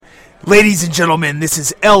Ladies and gentlemen, this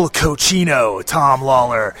is El Cochino, Tom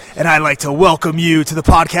Lawler, and I'd like to welcome you to the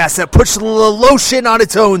podcast that puts the lotion on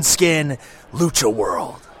its own skin, Lucha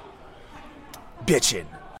World. Bitchin'.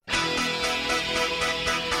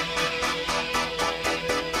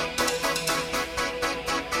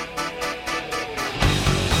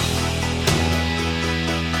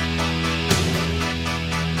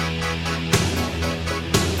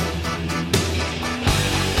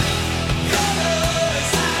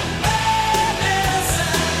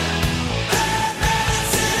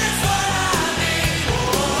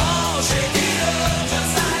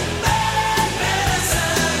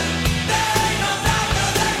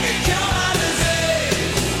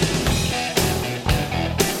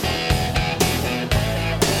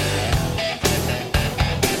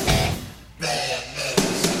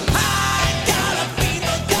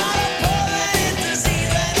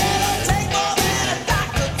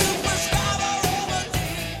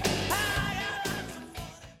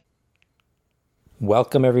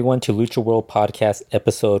 Welcome everyone to Lucha World Podcast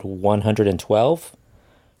episode 112.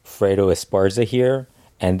 Fredo Esparza here,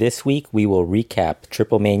 and this week we will recap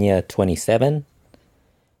Triple Mania 27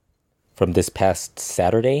 from this past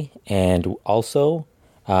Saturday, and also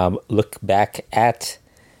look back at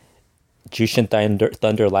Jushin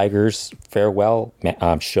Thunder Liger's farewell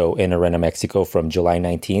show in Arena, Mexico from July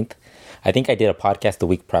 19th. I think I did a podcast the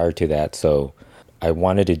week prior to that, so I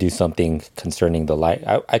wanted to do something concerning the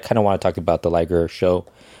Liger. I kind of want to talk about the Liger show.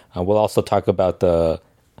 We'll also talk about the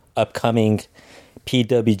upcoming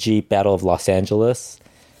PWG Battle of Los Angeles.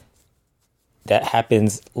 That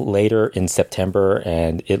happens later in September,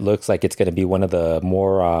 and it looks like it's going to be one of the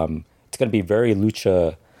more... it's going to be very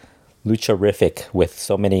lucha-rific with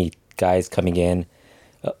so many guys coming in.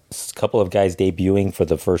 A couple of guys debuting for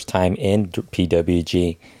the first time in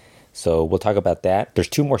PWG. So we'll talk about that. There's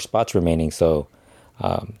 2 more spots remaining, so...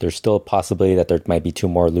 there's still a possibility that there might be 2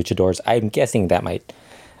 more luchadors. I'm guessing that might,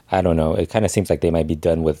 I don't know. It kind of seems like they might be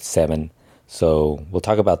done with 7. So we'll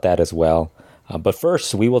talk about that as well. But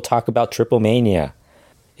first, we will talk about Triple Mania.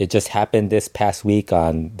 It just happened this past week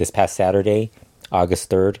on this past Saturday, August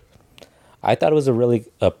 3rd. I thought it was I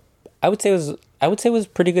would say it was a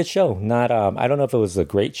pretty good show. Not, I don't know if it was a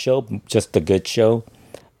great show, just a good show.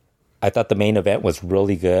 I thought the main event was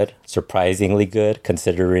really good, surprisingly good,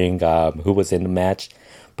 considering who was in the match.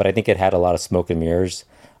 But I think it had a lot of smoke and mirrors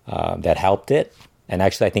that helped it. And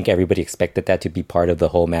actually, I think everybody expected that to be part of the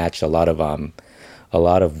whole match. A lot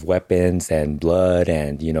of weapons and blood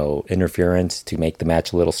and interference to make the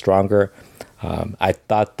match a little stronger. I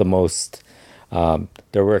thought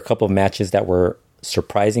there were a couple of matches that were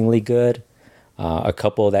surprisingly good. A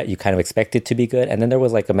couple that you kind of expected to be good. And then there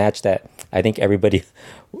was like a match that I think everybody...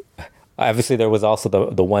 Obviously, there was also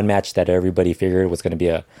the one match that everybody figured was going to be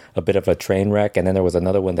a bit of a train wreck. And then there was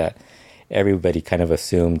another one that everybody kind of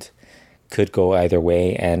assumed could go either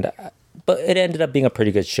way. But it ended up being a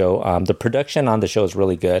pretty good show. The production on the show is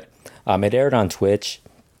really good. It aired on Twitch.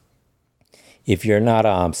 If you're not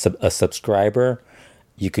a subscriber,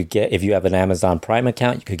 you could get, if you have an Amazon Prime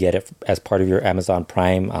account, you could get it as part of your Amazon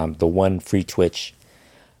Prime, the one free Twitch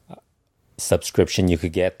subscription you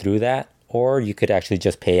could get through that. Or you could actually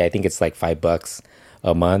just pay, I think it's like $5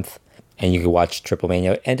 a month, and you could watch Triple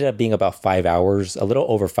Mania. It ended up being about 5 hours, a little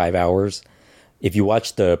over 5 hours. If you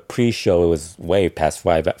watch the pre-show, it was way past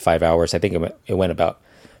five hours. I think it went about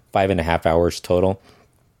 5.5 hours total.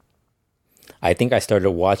 I think I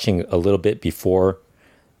started watching a little bit before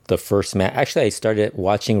the first match. Actually, I started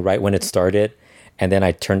watching right when it started, and then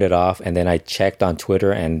I turned it off, and then I checked on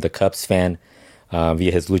Twitter, and the Cubs fan,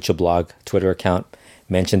 via his Lucha Blog Twitter account,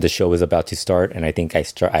 mentioned the show was about to start, and I think I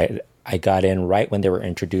got in right when they were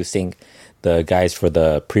introducing the guys for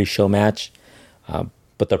the pre-show match.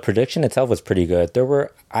 But the prediction itself was pretty good.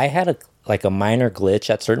 I had a minor glitch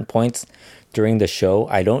at certain points during the show.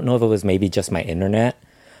 I don't know if it was maybe just my internet,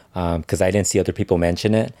 because I didn't see other people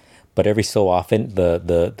mention it. But every so often,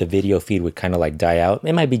 the video feed would kind of like die out.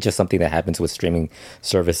 It might be just something that happens with streaming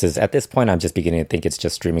services. At this point, I'm just beginning to think it's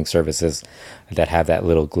just streaming services that have that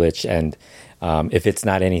little glitch. And if it's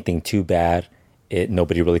not anything too bad,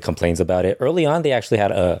 nobody really complains about it. Early on, they actually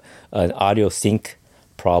had an audio sync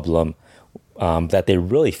problem that they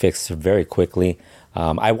really fixed very quickly.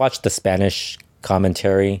 I watched the Spanish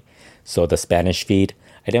commentary, so the Spanish feed.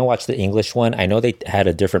 I didn't watch the English one. I know they had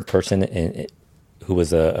a different person who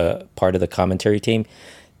was a part of the commentary team,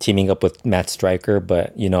 teaming up with Matt Striker.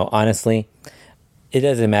 But, honestly, it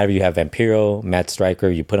doesn't matter if you have Vampiro, Matt Striker,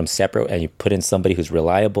 you put them separate and you put in somebody who's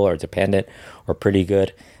reliable or dependent or pretty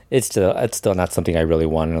good. It's still not something I really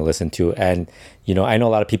want to listen to. And, I know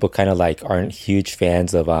a lot of people kind of like aren't huge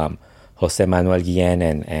fans of Jose Manuel Guillen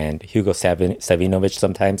and Hugo Savinovich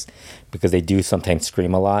sometimes, because they do sometimes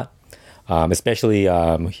scream a lot, especially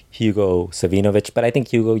Hugo Savinovich. But I think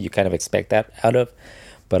Hugo, you kind of expect that out of.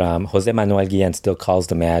 But Jose Manuel Guillen still calls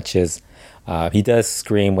the matches. He does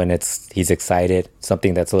scream when he's excited,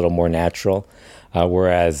 something that's a little more natural.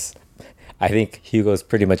 Whereas I think Hugo's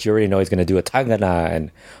pretty much, you already know he's going to do a tangana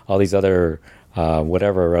and all these other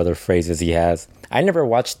whatever other phrases he has. I never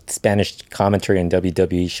watched Spanish commentary in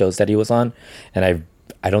WWE shows that he was on, and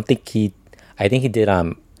I don't think I think he did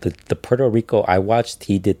the Puerto Rico I watched.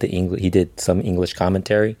 He did some English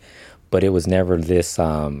commentary, but it was never this.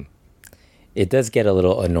 It does get a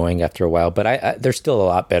little annoying after a while, but they're still a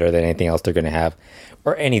lot better than anything else they're going to have,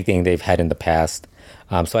 or anything they've had in the past.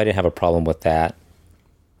 So I didn't have a problem with that.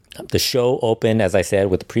 The show opened, as I said,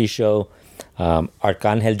 with the pre-show.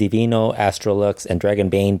 Arcangel Divino, Astrolux, and Dragon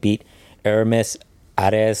Bane beat Aramis,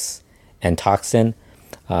 Ares, and Toxin.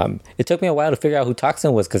 It took me a while to figure out who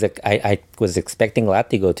Toxin was, because I was expecting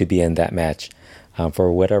Latigo to be in that match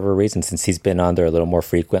for whatever reason, since he's been on there a little more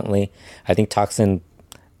frequently. I think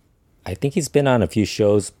he's been on a few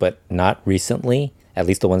shows, but not recently, at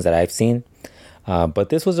least the ones that I've seen. But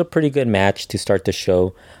this was a pretty good match to start the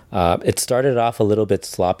show. It started off a little bit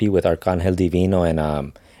sloppy with Arcangel Divino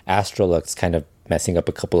and Astrolux kind of messing up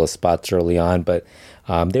a couple of spots early on, but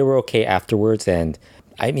they were okay afterwards. And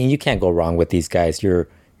I mean, you can't go wrong with these guys. Your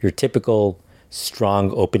typical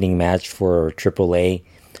strong opening match for AAA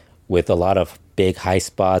with a lot of big high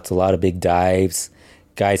spots, a lot of big dives,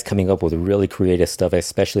 guys coming up with really creative stuff,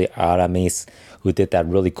 especially Aramis, who did that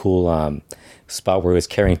really cool spot where he was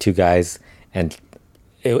carrying two guys. And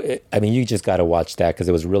I mean, you just got to watch that because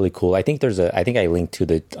it was really cool. I think I linked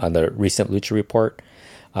on the recent Lucha Report,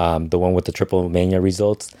 the one with the Triple Mania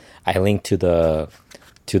results. I linked to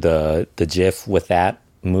the GIF with that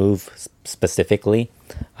move specifically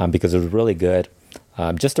because it was really good.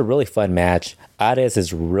 Just a really fun match. Ares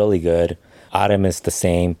is really good. Aramis the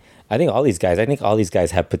same. I think all these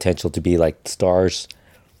guys have potential to be like stars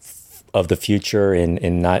of the future,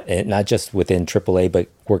 and not just within AAA, but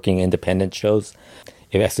working independent shows.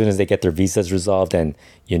 As soon as they get their visas resolved, and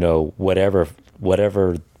whatever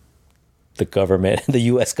the government, the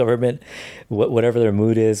U.S. government, whatever their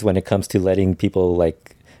mood is when it comes to letting people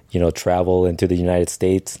travel into the United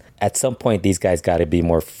States, at some point these guys got to be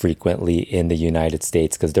more frequently in the United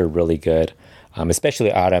States because they're really good.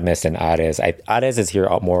 Especially Aramis and Ares. Ares is here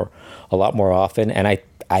a lot more often, and I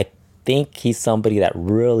think he's somebody that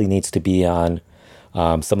really needs to be on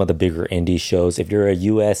some of the bigger indie shows. If you're a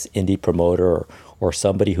U.S. indie promoter or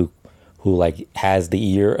somebody who like has the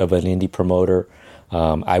ear of an indie promoter,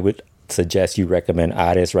 I would suggest you recommend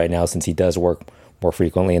Ares right now, since he does work more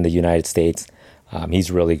frequently in the United States. He's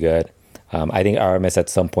really good. I think Aramis at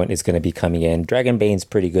some point is going to be coming in. Dragon Bane's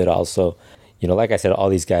pretty good also. Like I said, all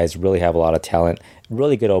these guys really have a lot of talent.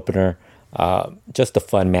 Really good opener. Just a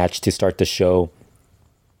fun match to start the show.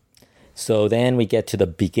 So then we get to the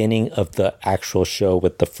beginning of the actual show,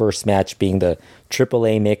 with the first match being the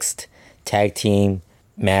AAA mixed tag team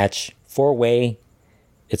match. Four-way.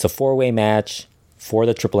 It's a four-way match for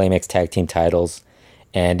the AAA mixed tag team titles.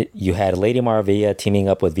 And you had Lady Maravilla teaming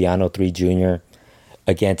up with Villano 3 Jr.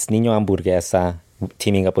 against Nino Hamburguesa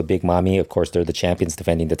teaming up with Big Mami. Of course, they're the champions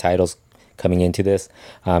defending the titles coming into this.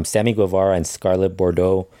 Sammy Guevara and Scarlett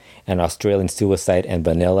Bordeaux, and Australian Suicide and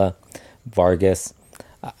Vanilla Vargas.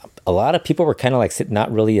 A lot of people were kind of like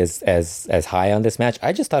not really as high on this match.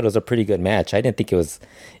 I just thought it was a pretty good match. I didn't think it was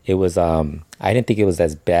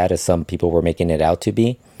as bad as some people were making it out to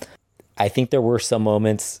be. I think there were some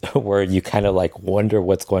moments where you kind of like wonder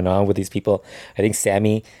what's going on with these people. I think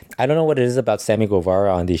Sammy, I don't know what it is about Sammy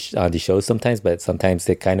Guevara on these shows sometimes, but sometimes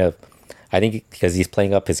they kind of, I think because he's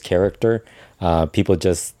playing up his character, people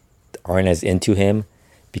just aren't as into him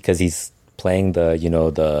because he's playing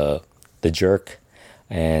the jerk.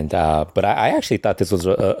 And but I actually thought this was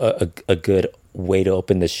a good way to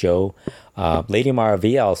open the show. Lady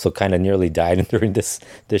Maravilla also kind of nearly died during this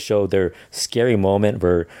show. Their scary moment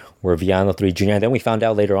where Villano 3 Jr. And then we found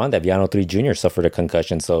out later on that Villano 3 Jr. suffered a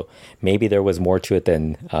concussion. So maybe there was more to it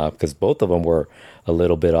than because both of them were a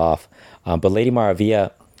little bit off. But Lady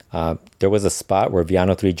Maravilla, there was a spot where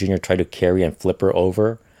Villano 3 Jr. tried to carry and flip her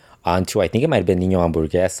over onto, I think it might have been Nino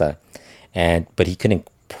Hamburguesa, but he couldn't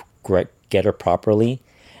get her properly,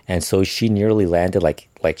 and so she nearly landed like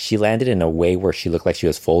she landed in a way where she looked like she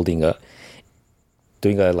was doing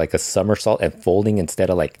a somersault and folding instead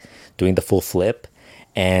of like doing the full flip.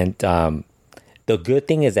 And the good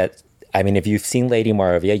thing is that I mean, if you've seen Lady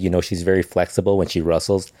Maravilla, you know she's very flexible when she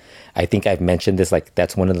wrestles. I think I've mentioned this, like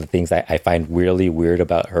that's one of the things I find really weird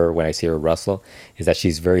about her when I see her wrestle, is that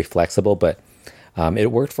she's very flexible. But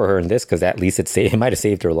it worked for her in this because at least it might have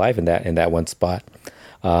saved her life in that one spot.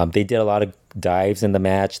 They did a lot of dives in the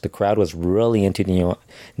match. The crowd was really into Nino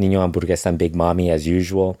Hamburguesa and Big Mommy as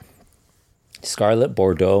usual. Scarlett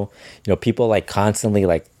Bordeaux, people like constantly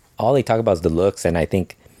like all they talk about is the looks, and I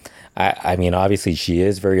think, I mean, obviously she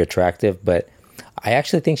is very attractive, but I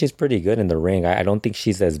actually think she's pretty good in the ring. I don't think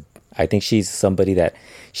I think she's somebody that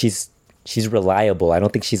she's reliable. I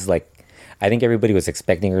don't think she's like, I think everybody was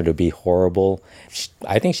expecting her to be horrible.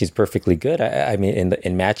 I think she's perfectly good. I mean,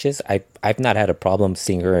 in matches, I've not had a problem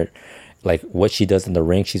seeing her, like what she does in the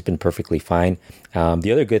ring. She's been perfectly fine.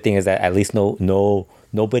 The other good thing is that at least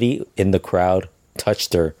nobody in the crowd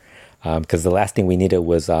touched her. Because the last thing we needed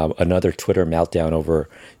was another Twitter meltdown over,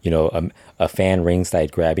 a fan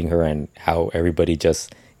ringside grabbing her, and how everybody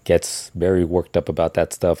just gets very worked up about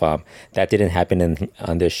that stuff. That didn't happen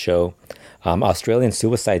on this show. Australian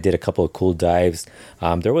Suicide did a couple of cool dives.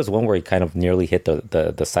 There was one where he kind of nearly hit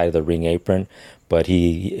the side of the ring apron, but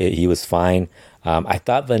he was fine. I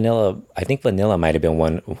think Vanilla might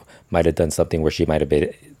have done something where she might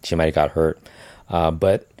have got hurt.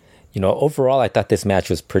 But overall, I thought this match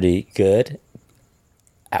was pretty good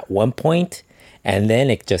at one point, and then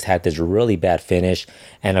it just had this really bad finish.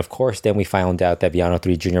 And of course, then we found out that Villano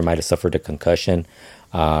 3 Jr. might have suffered a concussion.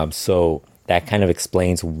 So that kind of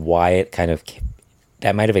explains why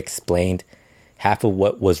that might have explained half of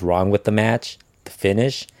what was wrong with the match, the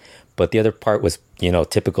finish. But the other part was,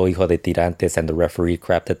 typical Hijo de Tirantes and the referee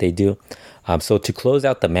crap that they do. So to close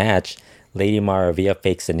out the match, Lady Maravilla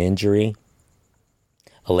fakes an injury.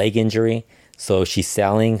 A leg injury, so she's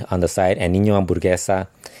selling on the side, and Nino Hamburguesa,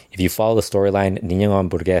 if you follow the storyline, Nino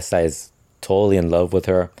Hamburguesa is totally in love with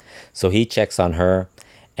her, so he checks on her,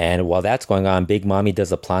 and while that's going on, Big Mommy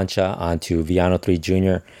does a plancha onto Villano 3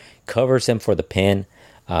 Jr., covers him for the pin.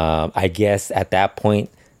 I guess at that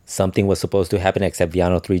point, something was supposed to happen, except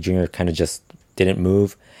Villano 3 Jr. kind of just didn't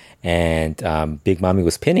move, and Big Mommy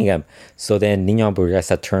was pinning him, so then Nino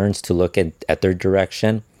Hamburguesa turns to look at their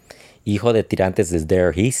direction. Hijo de Tirantes is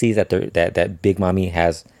there. He sees that Big Mommy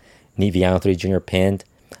has Villano 3 Jr. pinned.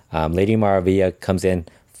 Lady Maravilla comes in,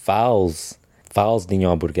 fouls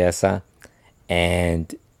Nino Hamburguesa,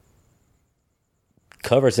 and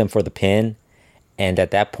covers him for the pin. And at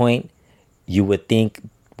that point, you would think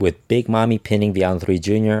with Big Mommy pinning Villano 3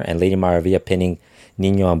 Jr. and Lady Maravilla pinning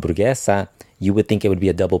Nino Hamburguesa, you would think it would be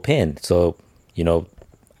a double pin. So,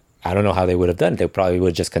 I don't know how they would have done it. They probably would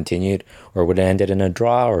have just continued, or would have ended in a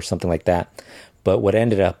draw or something like that. But what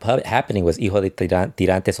ended up happening was Hijo de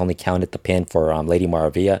Tirantes only counted the pin for Lady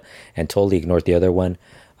Maravilla and totally ignored the other one.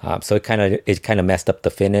 So it kind of messed up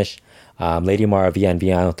the finish. Lady Maravilla and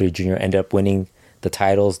Villano 3 Jr. ended up winning the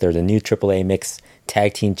titles. They're the new AAA Mixed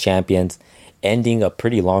Tag Team Champions, ending a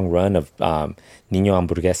pretty long run of Nino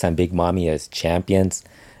Hamburguesa and Big Mommy as champions.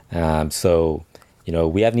 So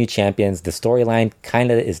we have new champions. The storyline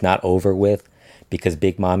kind of is not over with, because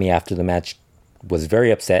Big Mommy after the match was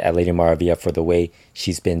very upset at Lady Maravilla for the way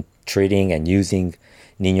she's been treating and using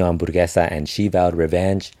Nino Hamburguesa, and she vowed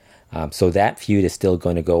revenge. So that feud is still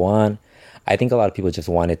going to go on. I think a lot of people just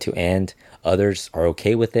want it to end. Others are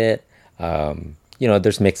okay with it.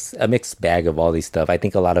 There's a mixed bag of all these stuff. I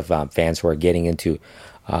think a lot of fans who are getting into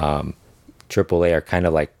AAA are kind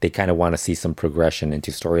of like, they kind of want to see some progression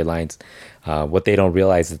into storylines. What they don't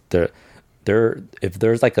realize is if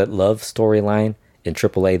there's like a love storyline in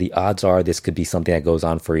AAA, the odds are this could be something that goes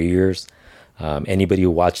on for years. Anybody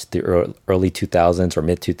who watched the early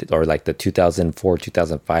 2000s or like the 2004,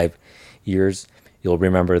 2005 years, you'll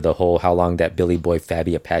remember the whole how long that Billy Boy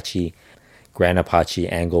Fabi Apache, Grand Apache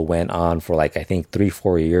angle went on for like, I think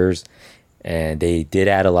 3-4 years. And they did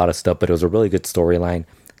add a lot of stuff, but it was a really good storyline.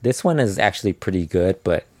 This one is actually pretty good,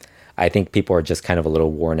 but I think people are just kind of a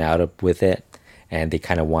little worn out with it, and they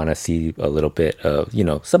kind of want to see a little bit of,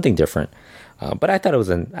 something different. But I thought it was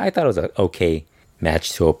an okay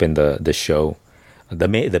match to open the show,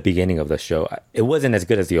 the beginning of the show. It wasn't as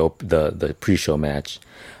good as the pre-show match.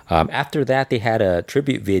 After that, they had a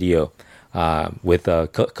tribute video with a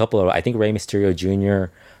couple of, I think Rey Mysterio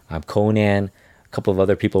Jr., Conan, a couple of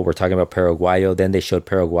other people were talking about Paraguayo. Then they showed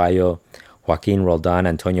Paraguayo, Joaquin Roldan,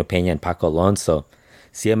 Antonio Peña, and Paco Alonso.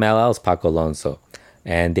 CMLL's Paco Alonso.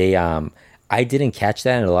 And I didn't catch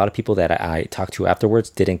that, and a lot of people that I talked to afterwards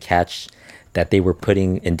didn't catch that they were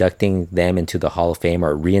inducting them into the Hall of Fame,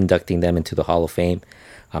 or re-inducting them into the Hall of Fame,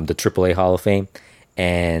 the AAA Hall of Fame.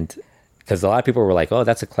 And because a lot of people were like, oh,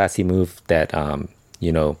 that's a classy move that,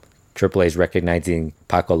 AAA is recognizing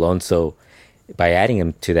Paco Alonso by adding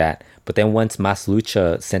him to that. But then once Mas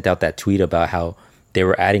Lucha sent out that tweet about how they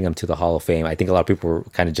were adding him to the Hall of Fame, I think a lot of people were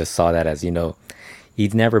kind of just saw that as,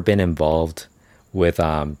 he's never been involved with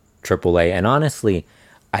AAA. And honestly,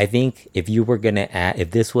 I think if you were going to add,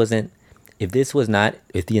 if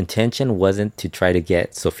the intention wasn't to try to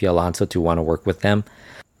get Sofia Alonso to want to work with them,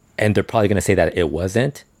 and they're probably going to say that it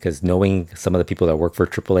wasn't, because knowing some of the people that work for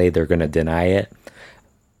AAA, they're going to deny it.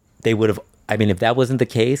 They would have, if that wasn't the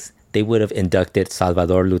case, they would have inducted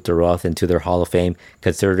Salvador Luteroth into their Hall of Fame,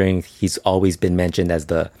 considering he's always been mentioned as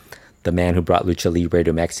the man who brought Lucha Libre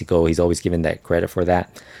to Mexico. He's always given that credit for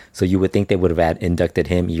that. So you would think they would have inducted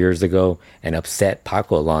him years ago and upset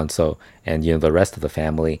Paco Alonso and the rest of the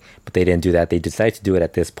family, but they didn't do that. They decided to do it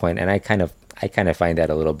at this point, and I kind of find that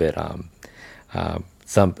a little bit a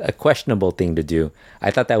questionable thing to do.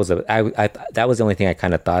 I thought that was that was the only thing I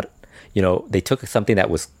kind of thought. They took something that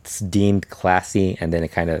was deemed classy, and then it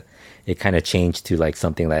kind of changed to like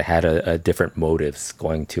something that had a different motives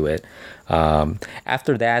going to it.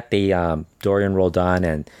 After that, they Dorian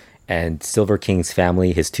Roldan and Silver King's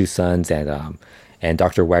family, his two sons, and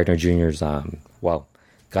Dr. Wagner Jr.'s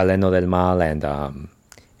Galeno del Mal and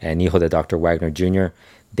Hijo de Dr. Wagner Jr.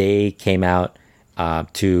 They came out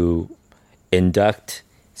to induct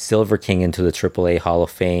Silver King into the AAA Hall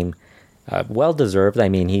of Fame. Well deserved.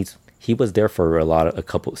 He was there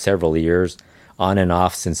for several years, on and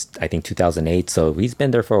off since I think 2008. So he's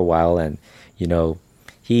been there for a while, and he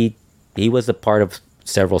was a part of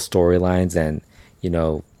several storylines, and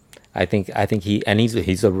I think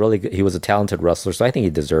he was a talented wrestler, so I think he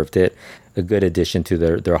deserved it. A good addition to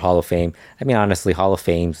their Hall of Fame. Honestly, Hall of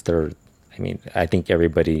Fames, I think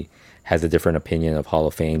everybody has a different opinion of Hall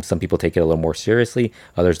of Fame. Some people take it a little more seriously,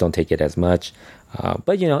 others don't take it as much.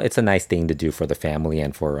 But it's a nice thing to do for the family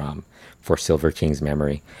and for Silver King's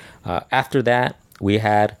memory. After that, we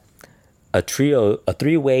had a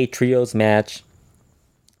three-way trios match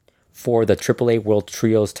for the AAA World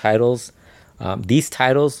Trios titles. These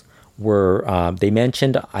titles were, I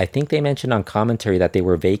think they mentioned on commentary that they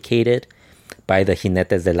were vacated by the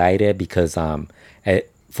Jinetes del Aire because,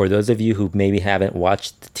 for those of you who maybe haven't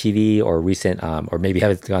watched TV or recent, or maybe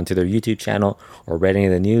haven't gone to their YouTube channel or read any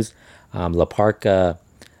of the news, La Parca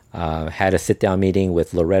had a sit-down meeting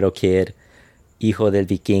with Laredo Kid, Hijo del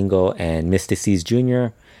Vikingo, and Mystices Jr.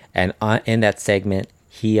 And in that segment,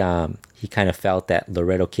 he kind of felt that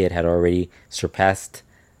Laredo Kid had already surpassed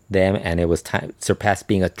them, and it was time surpassed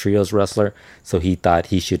being a trios wrestler. So he thought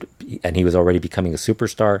he should, and he was already becoming a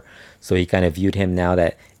superstar. So he kind of viewed him now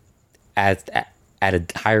that at a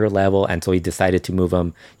higher level, and so he decided to move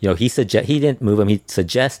him. He didn't move him. He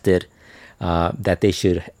suggested that they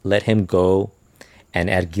should let him go and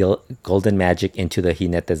add Golden Magic into the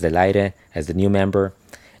Jinetes del Aire as the new member,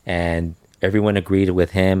 and everyone agreed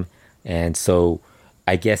with him. And so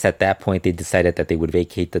I guess at that point they decided that they would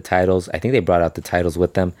vacate the titles. I think they brought out the titles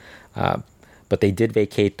with them, but they did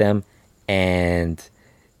vacate them. And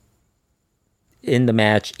in the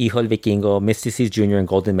match, Hijo del Vikingo, Mystices Jr., and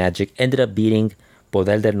Golden Magic ended up beating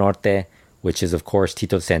Poder del Norte, which is of course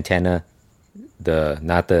Tito Santana,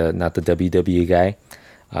 not the WWE guy,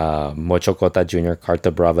 Mocho Cota Jr., Carta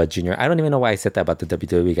Brava Jr. I don't even know why I said that about the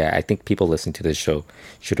WWE guy. I think people listening to this show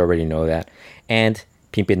should already know that. And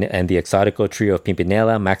the Exotico trio of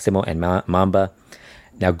Pimpinela, Maximo, and Mamba.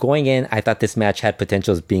 Now going in, I thought this match had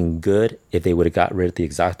potential as being good if they would have got rid of the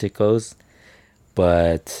Exoticos,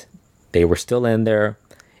 but they were still in there.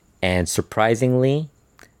 And surprisingly,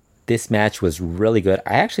 this match was really good.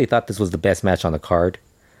 I actually thought this was the best match on the card.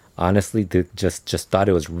 Honestly, just thought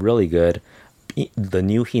it was really good. The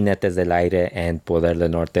new Jinetes del Aire and Poder del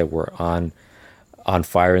Norte were on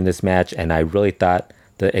fire in this match, and I really thought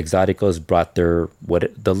the Exoticos brought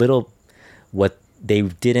what they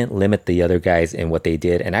didn't limit the other guys in what they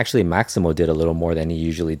did, and actually Maximo did a little more than he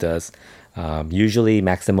usually does. Usually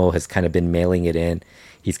Maximo has kind of been mailing it in.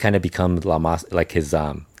 He's kind of become La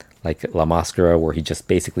Mascara, where he just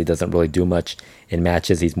basically doesn't really do much in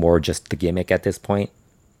matches. He's more just the gimmick at this point.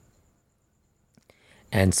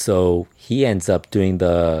 And so he ends up doing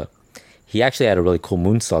he actually had a really cool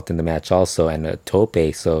moonsault in the match also, and a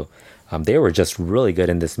tope. So they were just really good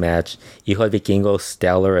in this match. Hijo del Vikingo,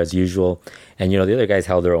 stellar as usual. And, the other guys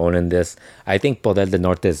held their own in this. I think Poder del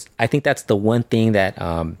Norte I think that's the one thing that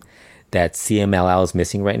CMLL is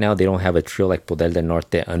missing right now. They don't have a trio like Poder del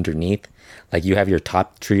Norte underneath. Like, you have your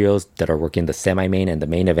top trios that are working the semi-main and the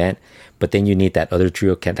main event, but then you need that other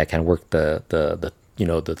trio that can work the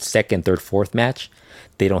second, third, fourth match.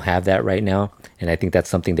 They don't have that right now, and I think that's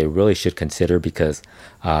something they really should consider, because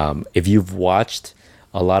if you've watched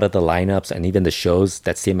a lot of the lineups and even the shows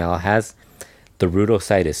that CML has, the Rudo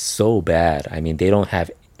side is so bad. I mean, they don't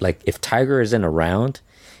have, like, if Tiger isn't around,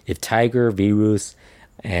 if Tiger, Virus,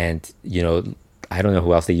 and, you know, I don't know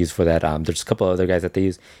who else they use for that. There's a couple other guys that they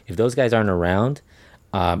use. If those guys aren't around,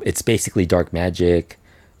 it's basically Dark Magic,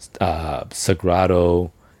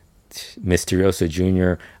 Sagrado, Mysterioso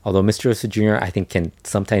Jr. Although Mysterioso Jr. I think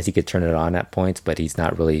sometimes he could turn it on at points, but he's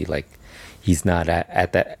not really like, he's not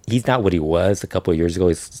at that, he's not what he was a couple of years ago.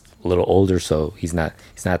 He's a little older, so he's not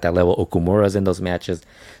at that level. Okumura's in those matches,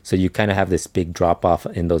 so you kind of have this big drop off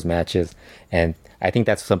in those matches, and I think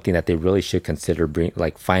that's something that they really should consider,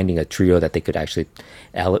 like finding a trio that they could actually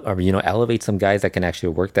elevate some guys that can actually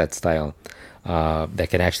work that style, that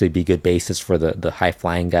can actually be good bases for the high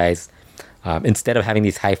flying guys, instead of having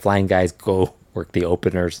these high flying guys go work the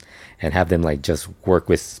openers and have them like just work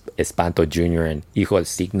with Espanto Jr. and Hijo del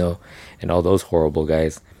Signo and all those horrible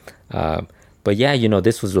guys. But yeah,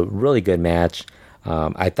 this was a really good match.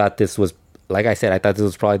 I thought this was, like I said, I thought this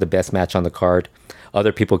was probably the best match on the card.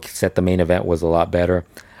 Other people said the main event was a lot better.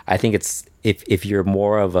 I think it's if you're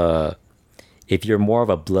more into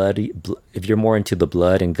the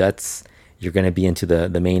blood and guts, you're gonna be into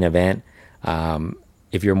the main event.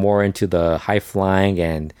 If you're more into the high flying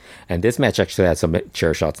and this match actually had some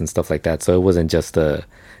chair shots and stuff like that, so it wasn't just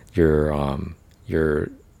your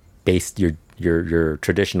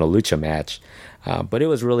traditional lucha match, but it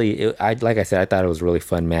was really, like I said, I thought it was a really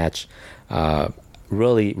fun match.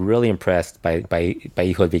 Really, really impressed by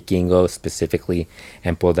Hijo Vikingo specifically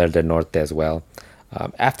and Poder del Norte as well.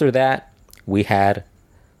 After that, we had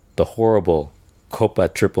the horrible Copa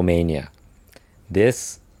Triple Mania.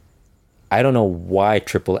 This, I don't know why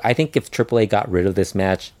I think if AAA got rid of this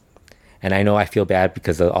match, and I know I feel bad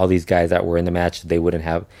because of all these guys that were in the match, they wouldn't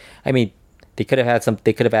have, I mean, they could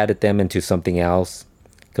have added them into something else,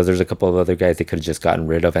 because there's a couple of other guys they could have just gotten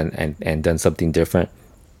rid of and done something different.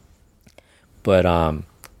 But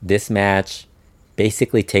this match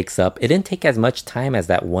basically takes up, it didn't take as much time as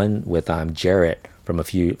that one with Jarrett I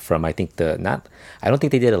don't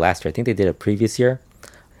think they did it last year. I think they did it previous year.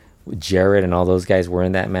 Jarrett and all those guys were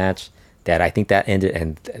in that match. I think that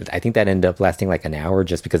ended up lasting like an hour,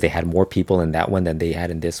 just because they had more people in that one than they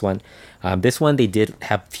had in this one. This one they did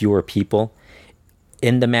have fewer people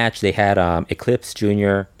in the match. They had Eclipse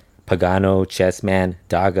Jr., Pagano, Chessman,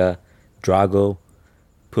 Daga, Drago,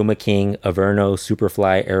 Puma King, Averno,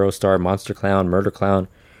 Superfly, Aerostar, Monster Clown, Murder Clown,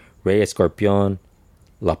 Rey Escorpion,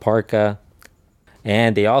 La Parca,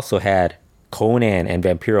 and they also had Conan and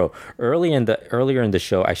Vampiro. Earlier in the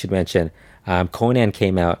show, I should mention, Conan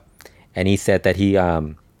came out and he said that he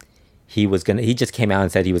just came out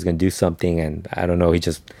and said he was gonna do something, and I don't know, he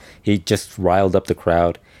just riled up the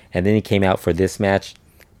crowd, and then he came out for this match.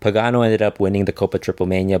 Pagano ended up winning the Copa Triple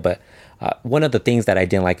Mania, but one of the things that I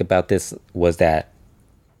didn't like about this was that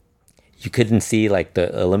you couldn't see like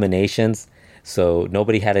the eliminations, so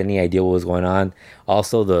nobody had any idea what was going on.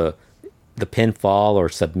 Also, the pinfall or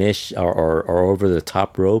submission or over the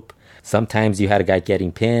top rope, sometimes you had a guy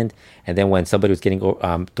getting pinned, and then when somebody was getting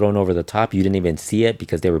thrown over the top, you didn't even see it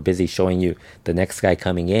because they were busy showing you the next guy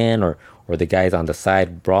coming in, or the guys on the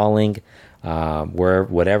side brawling,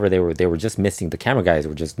 whatever they were just missing. The camera guys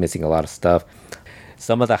were just missing a lot of stuff.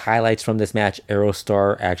 Some of the highlights from this match,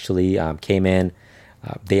 Aerostar actually came in.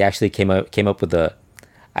 They actually came up with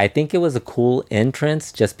I think it was a cool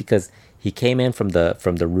entrance, just because he came in from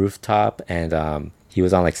the rooftop, and he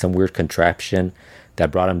was on like some weird contraption that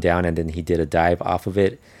brought him down, and then he did a dive off of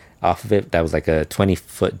it. That was like a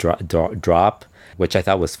 20-foot drop, which I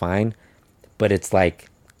thought was fine. But it's like,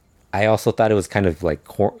 I also thought it was kind of like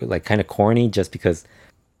kind of corny, just because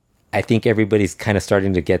I think everybody's kind of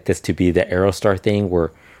starting to get this to be the Aerostar thing,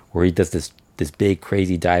 where he does this big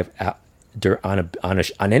crazy dive out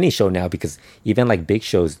on any show now, because even like big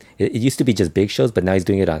shows, it used to be just big shows, but now he's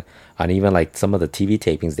doing it on even like some of the TV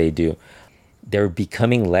tapings they do. They're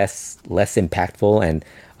becoming less impactful, and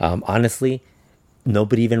honestly,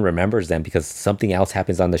 nobody even remembers them because something else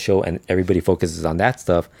happens on the show and everybody focuses on that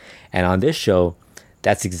stuff. And on this show,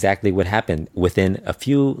 that's exactly what happened. Within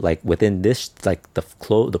this, like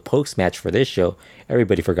the post match for this show,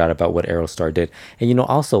 everybody forgot about what Aerostar did. And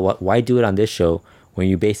also, why do it on this show when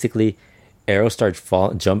you basically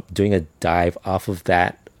Aerostar doing a dive off of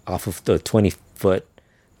the 20-foot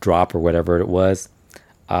drop or whatever it was?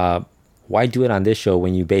 Why do it on this show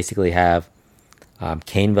when you basically have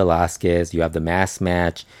Cain Velasquez, you have the mass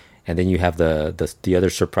match, and then you have the other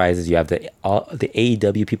surprises. You have the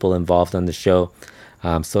AEW people involved on the show.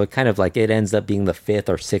 So it kind of like, it ends up being the 5th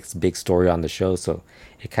or 6th big story on the show. So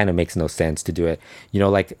it kind of makes no sense to do it.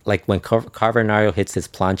 Like when Carvernario hits his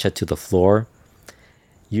plancha to the floor,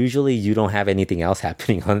 usually you don't have anything else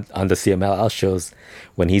happening on the CMLL shows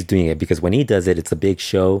when he's doing it, because when he does it, it's a big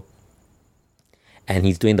show and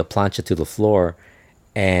he's doing the plancha to the floor,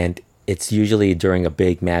 and it's usually during a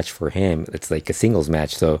big match for him. It's like a singles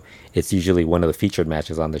match, so it's usually one of the featured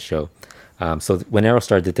matches on the show. So when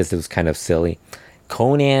Aerostar did this, it was kind of silly.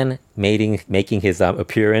 Konnan making his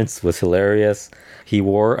appearance was hilarious. He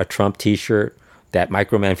wore a Trump T-shirt that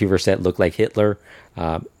Microman Fever said looked like Hitler.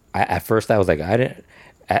 At first I was like,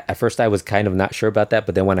 At first I was kind of not sure about that,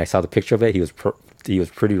 but then when I saw the picture of it, he was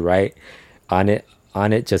pretty right on it.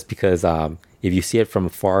 Just because if you see it from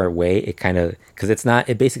far away, it kind of, because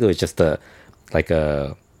it basically was just it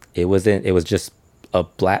was just a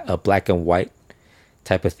black and white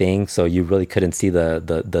type of thing, so you really couldn't see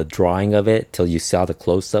the drawing of it till you saw the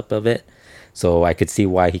close up of it. So I could see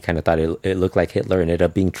why he kind of thought it looked like Hitler and ended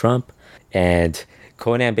up being Trump. And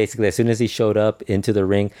Konnan, basically, as soon as he showed up into the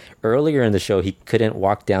ring, earlier in the show, he couldn't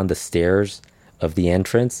walk down the stairs of the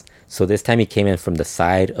entrance. So this time he came in from the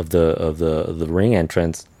side of the ring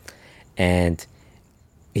entrance, and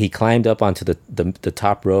he climbed up onto the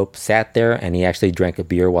top rope, sat there, and he actually drank a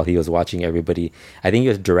beer while he was watching everybody. I think he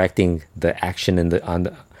was directing the action in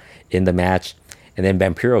the match. And then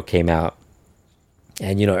Vampiro came out,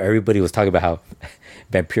 and everybody was talking about how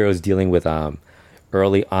Vampiro is dealing with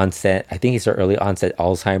early onset. I think he's early onset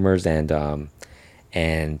Alzheimer's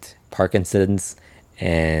and Parkinson's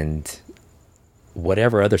and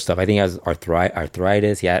whatever other stuff. I think he has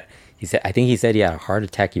arthritis. He said he had a heart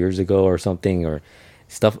attack years ago or something, or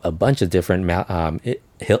stuff, a bunch of different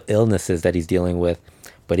illnesses that he's dealing with.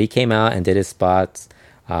 But he came out and did his spots.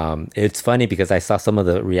 It's funny because I saw some of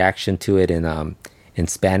the reaction to it in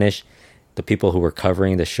Spanish, the people who were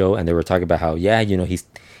covering the show, and they were talking about how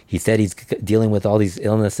he said he's dealing with all these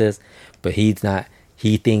illnesses, but he's not.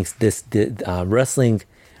 He thinks wrestling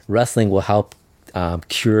will help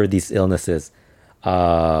cure these illnesses.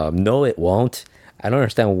 No, it won't. I don't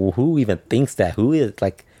understand who even thinks that.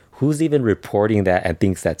 Who's even reporting that and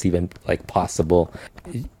thinks that's even possible?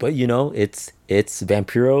 But it's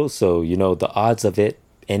Vampiro, so the odds of it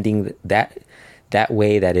ending that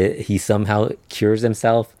way, that he somehow cures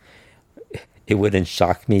himself, it wouldn't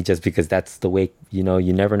shock me, just because that's the way. You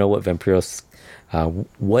never know what Vampiro's,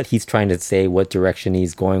 what he's trying to say, what direction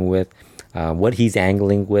he's going with, what he's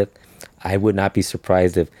angling with. I would not be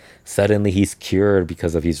surprised if suddenly he's cured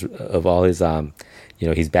because of all his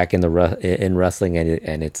he's back in wrestling,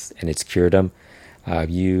 and it's cured him.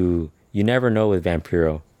 You never know with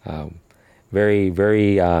Vampiro. Very,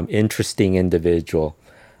 very interesting individual.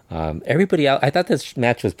 Everybody else, I thought this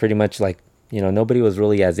match was pretty much nobody was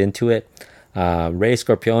really as into it. Rey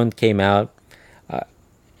Scorpion came out,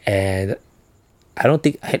 and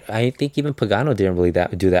I think even Pagano didn't really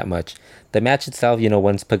do that much. The match itself,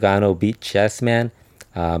 once Pagano beat Chessman,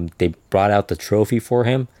 they brought out the trophy for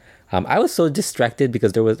him. I was so distracted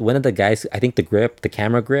because there was one of the guys, I think the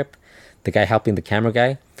camera grip, the guy helping the camera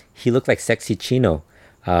guy, he looked like Sexy Chino.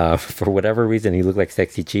 For whatever reason, he looked like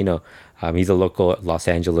Sexy Chino. He's a local Los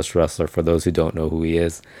Angeles wrestler, for those who don't know who he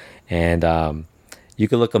is. And you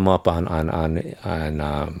can look him up on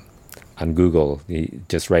Google. You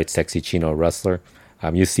just write Sexy Chino wrestler.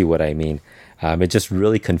 You see what I mean. It just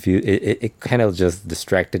really confused. It kind of just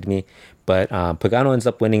distracted me. But Pagano ends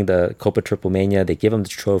up winning the Copa Triple Mania. They give him the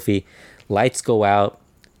trophy. Lights go out.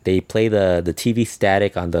 They play the TV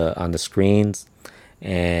static on the screens,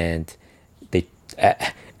 and they.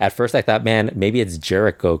 At first, I thought, man, maybe it's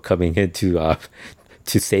Jericho coming in to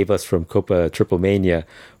save us from Copa Triple Mania.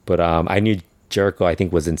 But I knew Jericho, I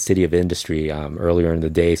think, was in City of Industry earlier in the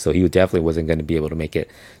day, so he definitely wasn't going to be able to make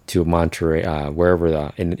it to Monterrey,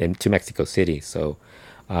 wherever, to Mexico City. So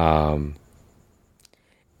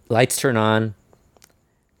lights turn on.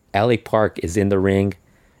 Ali Park is in the ring.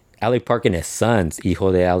 Ali Park and his sons,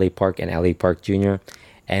 Hijo de Ali Park and Ali Park Jr.,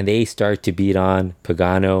 and they start to beat on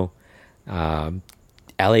Pagano.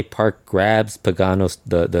 Ali Park grabs Pagano's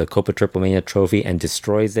the Copa Triple Mania trophy and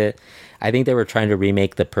destroys it. I think they were trying to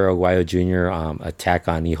remake the Paraguayo Jr. Attack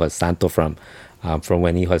on Hijo Santo from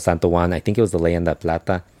when Hijo Santo won. I think it was the Leyenda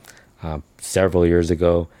Plata several years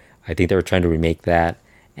ago. I think they were trying to remake that,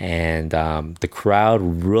 and the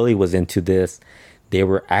crowd really was into this. They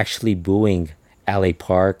were actually booing Ali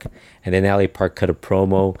Park, and then Ali Park cut a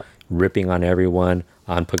promo ripping on everyone,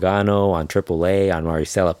 on Pagano, on AAA, on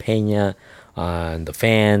Maricela Peña, on the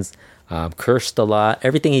fans. Cursed a lot.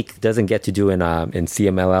 Everything he doesn't get to do in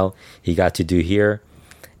CMLL, he got to do here.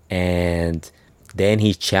 And then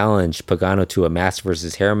he challenged Pagano to a mask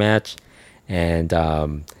versus hair match, and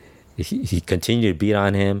he continued to beat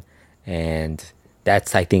on him, and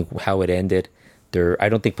that's, I think, how it ended. I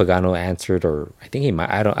don't think Pagano answered, or I think he might.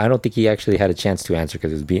 I don't think he actually had a chance to answer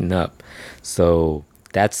because he was beaten up. So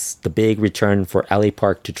that's the big return for Ali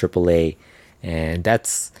Park to AAA, and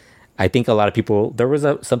that's. I think a lot of people. There was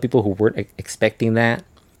some people who weren't expecting that.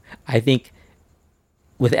 I think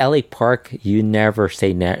with LA Park, you never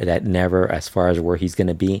say that never as far as where he's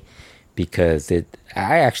gonna be, because I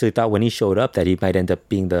actually thought when he showed up that he might end up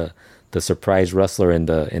being the surprise wrestler in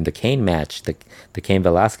the Kane match, the Kane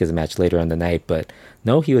Velasquez match later on the night. But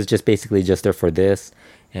no, he was just basically just there for this,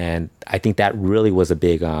 and I think that really was a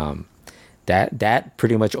big that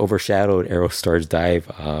pretty much overshadowed Aerostar's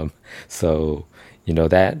dive. So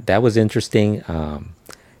that was interesting.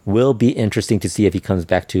 Will be interesting to see if he comes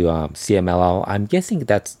back to CMLL. I'm guessing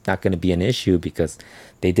that's not going to be an issue because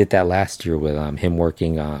they did that last year with him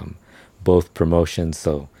working both promotions.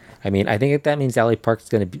 So I mean, I think that means Ali Park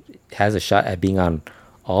has a shot at being on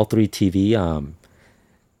all three TV.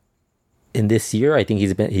 In this year, I think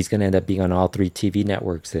he's going to end up being on all three TV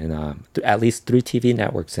networks and at least three TV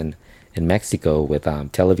networks in Mexico with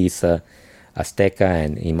Televisa, Azteca,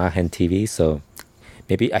 and Imagen TV. So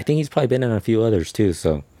maybe I think he's probably been in a few others too.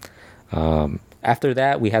 So after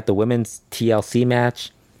that, we had the women's TLC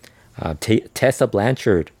match. Tessa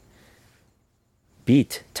Blanchard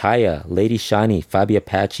beat Taya, Lady Shani, Fabi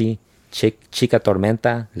Apache, Chica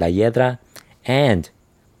Tormenta, La Hiedra, and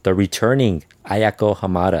the returning Ayako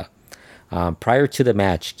Hamada. Prior to the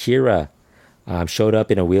match, Kira showed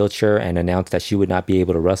up in a wheelchair and announced that she would not be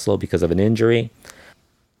able to wrestle because of an injury.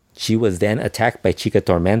 She was then attacked by Chica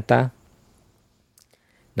Tormenta,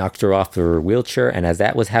 knocked her off her wheelchair, and as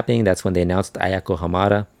that was happening, that's when they announced Ayako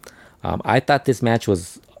Hamada. I thought this match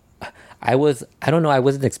was... I don't know, I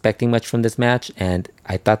wasn't expecting much from this match, and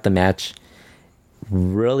I thought the match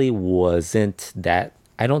really wasn't that...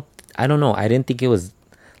 I don't know, I didn't think it was...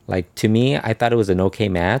 Like, to me, I thought it was an okay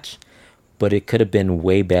match, but it could have been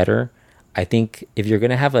way better. I think if you're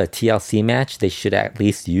going to have a TLC match, they should at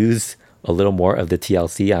least use a little more of the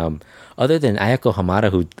TLC. Other than Ayako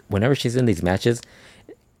Hamada, who, whenever she's in these matches...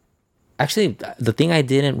 Actually, the thing I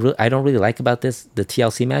don't really like about the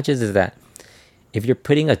TLC matches is that if you're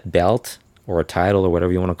putting a belt or a title or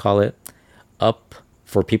whatever you want to call it up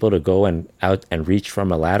for people to go and out and reach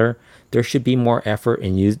from a ladder, there should be more effort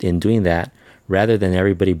in doing that rather than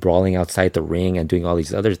everybody brawling outside the ring and doing all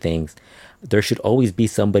these other things. There should always be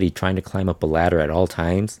somebody trying to climb up a ladder at all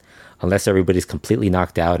times, unless everybody's completely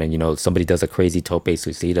knocked out and somebody does a crazy tope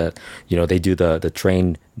suicida, they do the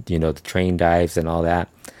train dives and all that.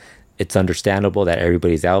 It's understandable that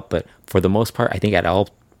everybody's out, but for the most part, I think at all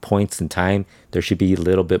points in time, there should be a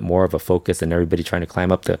little bit more of a focus and everybody trying to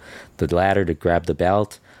climb up the ladder to grab the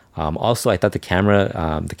belt. Also, I thought the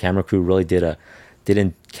camera crew really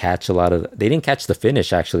didn't catch a lot of... They didn't catch the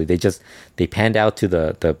finish, actually. They panned out to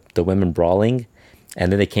the women brawling,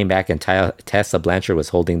 and then they came back and Tessa Blanchard was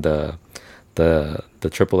holding the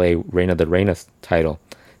AAA Reina de Reinas title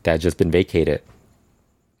that had just been vacated.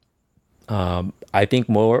 I think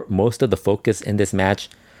most of the focus in this match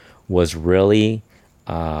was really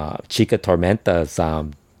Chica Tormenta's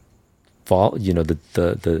fall.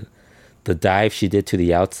 The dive she did to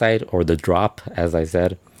the outside, or the drop, as I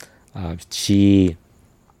said. She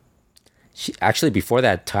actually, before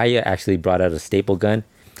that, Taya actually brought out a staple gun,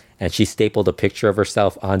 and she stapled a picture of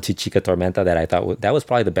herself onto Chica Tormenta that I thought that was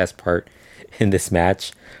probably the best part in this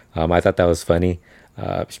match. I thought that was funny.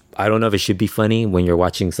 I don't know if it should be funny when you're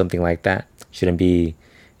watching something like that. Shouldn't be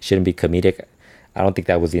comedic. I don't think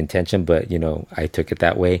that was the intention, but I took it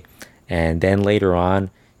that way. And then later on,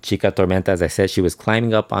 Chica Tormenta, as I said, she was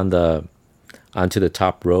climbing up onto the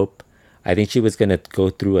top rope. I think she was gonna go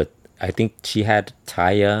through I think she had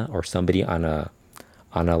Taya or somebody on a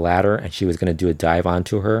ladder, and she was gonna do a dive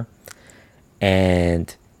onto her.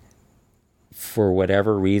 And for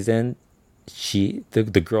whatever reason,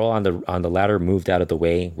 the girl on the ladder moved out of the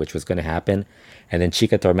way, which was gonna happen. And then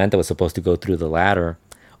Chica Tormenta was supposed to go through the ladder,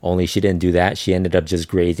 only she didn't do that. She ended up just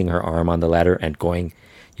grazing her arm on the ladder and going,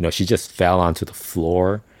 she just fell onto the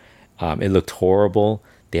floor. It looked horrible.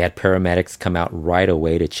 They had paramedics come out right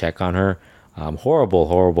away to check on her.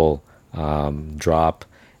 Horrible drop.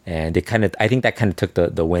 And I think that kind of took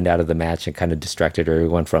the wind out of the match and kind of distracted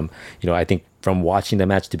everyone from, I think from watching the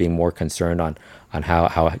match to being more concerned on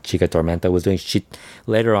how Chica Tormenta was doing.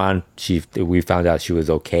 Later on, we found out she was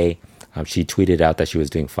okay. She tweeted out that she was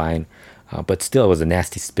doing fine, but still it was a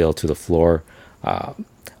nasty spill to the floor.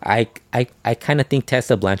 I kind of think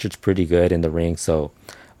Tessa Blanchard's pretty good in the ring. So,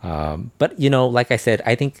 but like I said,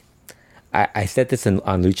 I think I said this on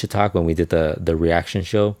Lucha Talk when we did the reaction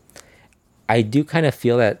show. I do kind of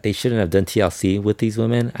feel that they shouldn't have done TLC with these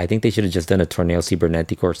women. I think they should have just done a Torneo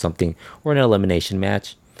Cibernetico or something, or an elimination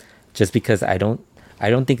match, just because I don't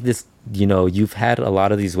think this. You've had a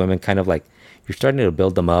lot of these women kind of like you're starting to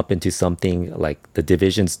build them up into something like the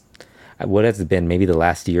divisions. What has it been? Maybe the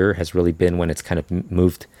last year has really been when it's kind of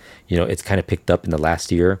moved. It's kind of picked up in the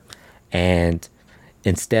last year, and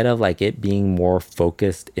instead of like it being more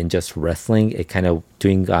focused in just wrestling, it kind of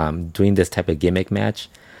doing this type of gimmick match.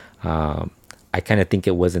 I kind of think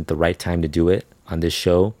it wasn't the right time to do it on this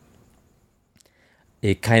show.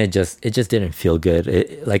 It just didn't feel good.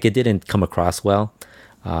 It didn't come across well.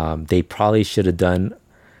 They probably should have done,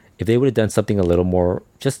 if they would have done something a little more,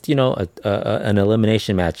 just an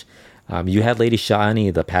elimination match. You had Lady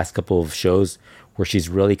Shani the past couple of shows where she's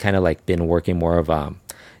really kind of like been working more of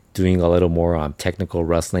doing a little more technical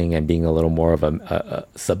wrestling and being a little more of a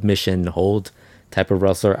submission hold type of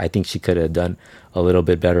wrestler. I think she could have done a little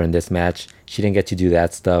bit better in this match. She didn't get to do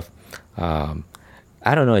that stuff.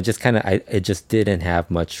 I don't know. It just didn't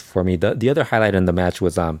have much for me. The other highlight in the match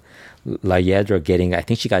was La Hiedra getting, I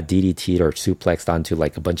think she got DDT'd or suplexed onto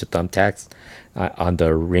like a bunch of thumbtacks on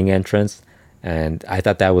the ring entrance. And I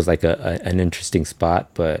thought that was like an interesting spot,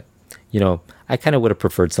 but I kind of would have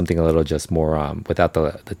preferred something a little just more without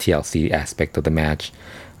the TLC aspect of the match.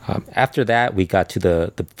 After that, we got to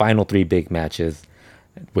the final three big matches,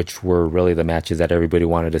 which were really the matches that everybody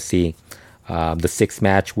wanted to see. The sixth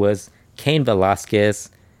match was Cain Velasquez,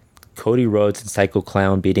 Cody Rhodes, and Psycho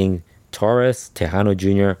Clown beating Taurus, Tejano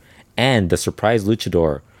Jr., and the surprise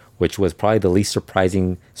luchador, which was probably the least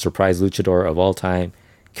surprising surprise luchador of all time,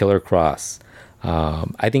 Killer Cross.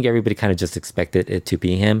 I think everybody kind of just expected it to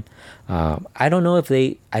be him. I don't know if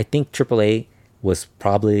I think AAA was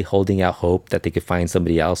probably holding out hope that they could find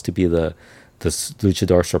somebody else to be the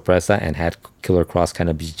luchador sorpresa and had Killer Cross kind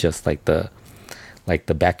of be just like the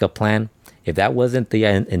backup plan. If that wasn't the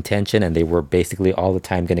intention and they were basically all the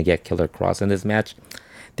time going to get Killer Cross in this match,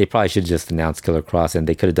 they probably should just announce Killer Cross, and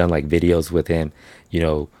they could have done like videos with him,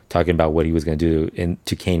 talking about what he was going to do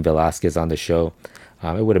to Cain Velasquez on the show.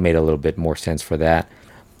 It would have made a little bit more sense for that.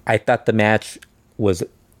 I thought the match was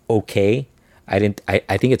okay. I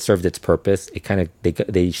think it served its purpose. It kind of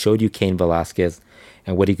they showed you Cain Velasquez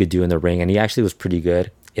and what he could do in the ring, and he actually was pretty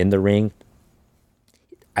good in the ring.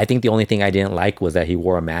 I think the only thing I didn't like was that he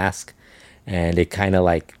wore a mask, and it kind of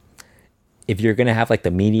like, if you're gonna have like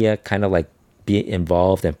the media kind of like be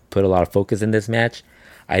involved and put a lot of focus in this match,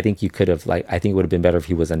 I think you could have I think it would have been better if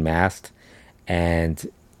he was unmasked, and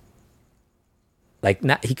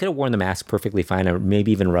he could have worn the mask perfectly fine, or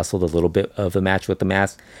maybe even wrestled a little bit of the match with the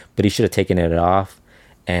mask, but he should have taken it off,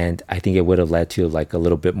 and I think it would have led to like a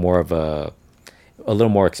little bit more of a little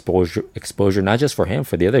more exposure, not just for him,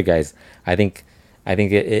 for the other guys. I think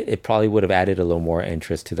it probably would have added a little more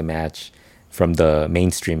interest to the match from the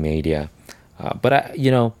mainstream media. But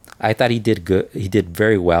I thought he did good. He did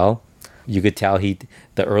very well. You could tell the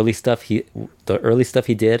early stuff he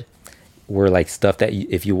did were like stuff that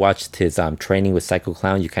if you watched his training with Psycho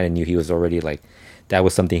Clown, you kind of knew he was already like, that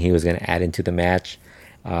was something he was going to add into the match.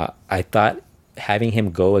 I thought having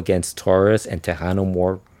him go against Taurus and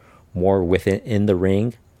Tejano more within in the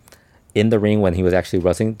ring when he was actually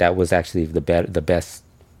wrestling, that was actually the best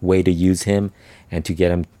way to use him and to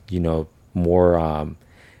get him,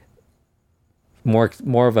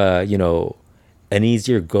 more of a, an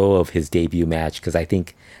easier go of his debut match. Because I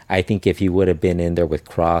think if he would have been in there with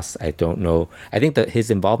Cross, I don't know. I think that his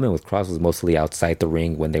involvement with Cross was mostly outside the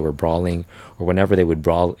ring when they were brawling, or whenever they would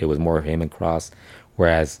brawl, it was more him and Cross.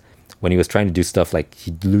 Whereas when he was trying to do stuff like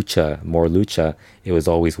lucha, it was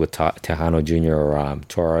always with Tejano Jr. or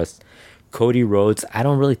Taurus. Cody Rhodes, I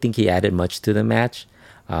don't really think he added much to the match,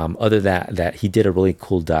 other than that he did a really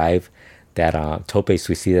cool dive, that tope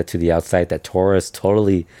suicida to the outside, that Taurus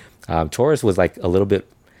was like a little bit,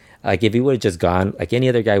 like if he would have just gone, like any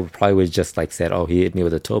other guy probably would have just like said, oh, he hit me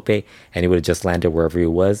with a tope, and he would have just landed wherever he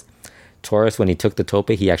was. Taurus, when he took the tope,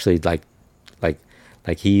 he actually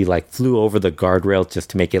he flew over the guardrail just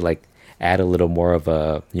to make it like add a little more of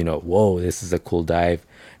a, whoa, this is a cool dive,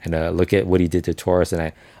 and look at what he did to Taurus.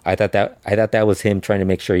 And I thought that was him trying to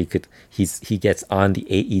make sure he gets on the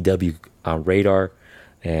AEW radar,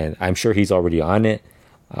 and I'm sure he's already on it,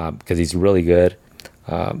 because he's really good.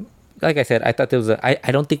 Like I said, I thought there was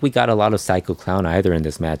I don't think we got a lot of Psycho Clown either in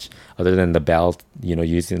this match, other than the belt,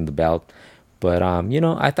 using the belt. But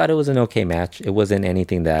I thought it was an okay match. It wasn't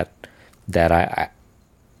anything that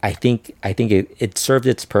I think it served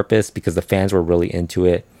its purpose because the fans were really into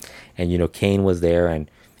it, and Cain was there, and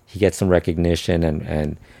he gets some recognition,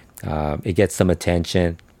 and it gets some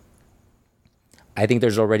attention. I think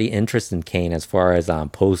there's already interest in Cain as far as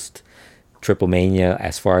post Triple Mania,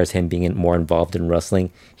 as far as him being more involved in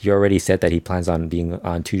wrestling. He already said that he plans on being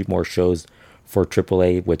on 2 more shows for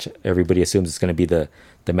AAA, which everybody assumes is going to be the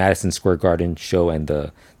Madison Square Garden show and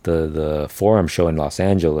the Forum show in Los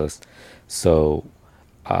Angeles. So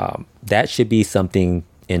that should be something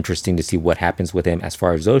interesting to see what happens with him as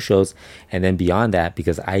far as those shows. And then beyond that,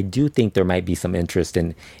 because I do think there might be some interest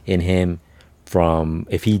in him from,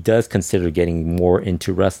 if he does consider getting more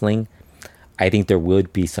into wrestling, I think there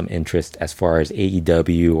would be some interest as far as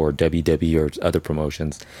AEW or WWE or other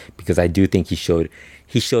promotions, because I do think he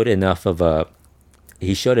showed enough of a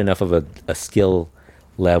skill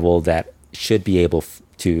level that should be able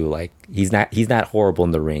to, like, he's not horrible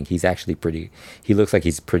in the ring. He's actually he looks like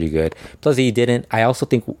he's pretty good. Plus I also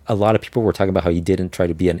think a lot of people were talking about how he didn't try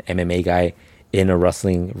to be an MMA guy in a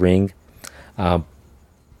wrestling ring.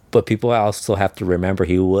 But people also have to remember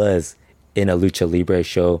he was in a Lucha Libre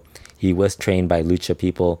show. He was trained by Lucha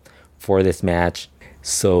people for this match.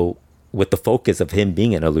 So with the focus of him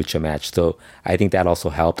being in a Lucha match. So I think that also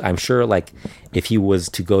helped. I'm sure, like, if he was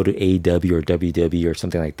to go to AEW or WWE or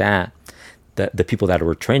something like that, the people that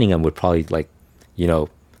were training him would probably, like, you know,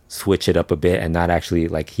 switch it up a bit and not actually,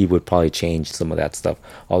 like, he would probably change some of that stuff.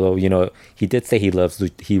 Although, you know, he did say he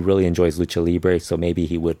really enjoys Lucha Libre, so maybe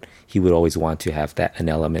he would always want to have an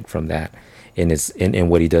element from that in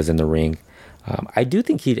what he does in the ring. I do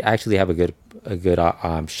think he'd actually have a good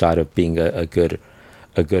shot of being a good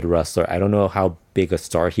wrestler. I don't know how big a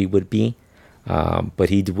star he would be, but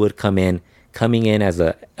he would coming in as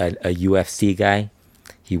a UFC guy.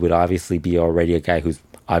 He would obviously be already a guy who's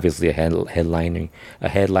obviously a headliner,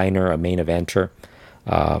 a main eventer.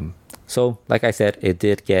 So, like I said, it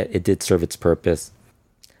did serve its purpose.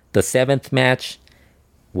 The 7th match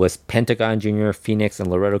was Pentagon Jr., Phoenix, and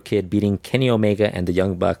Laredo Kid beating Kenny Omega and the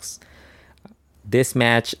Young Bucks. This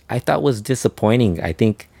match I thought was disappointing. I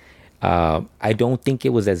think I don't think it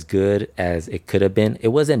was as good as it could have been. It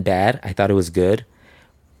wasn't bad. I thought it was good,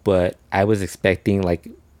 but I was expecting, like,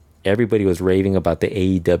 everybody was raving about the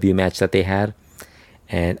AEW match that they had,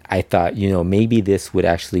 and I thought, you know, maybe this would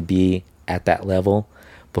actually be at that level.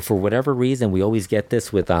 But for whatever reason, we always get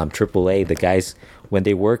this with AAA. The guys, when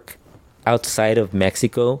they work outside of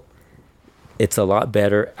Mexico, it's a lot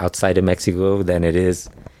better outside of Mexico than it is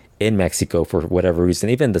in Mexico for whatever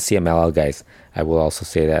reason. Even the CMLL guys, I will also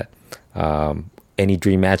say that. Any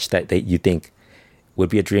dream match that you think would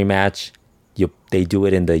be a dream match, they do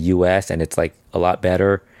it in the US and it's like a lot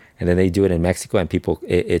better, and then they do it in Mexico and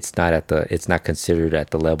it's not considered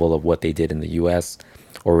at the level of what they did in the US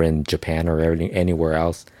or in Japan or anywhere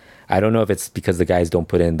else. I don't know if it's because the guys they're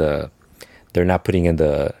not putting in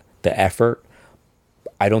the effort.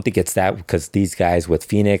 I don't think it's that, because these guys with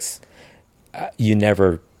Phoenix, you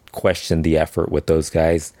never question the effort with those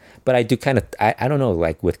guys. But I do I don't know,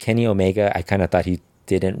 like with Kenny Omega, I kind of thought he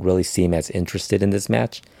didn't really seem as interested in this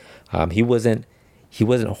match. He wasn't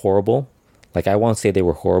horrible. Like, I won't say they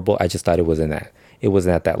were horrible. I just thought it wasn't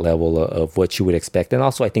at that level of what you would expect. And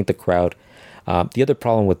also, I think the crowd, the other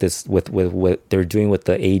problem with this, with what they're doing with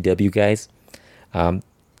the AEW guys,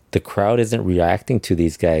 the crowd isn't reacting to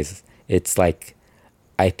these guys. It's like,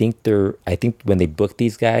 I think when they book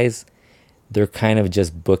these guys, they're kind of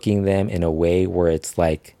just booking them in a way where it's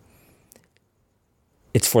like,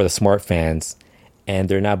 it's for the smart fans, and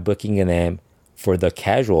they're not booking them for the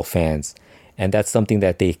casual fans. And that's something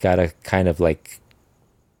that they gotta kind of like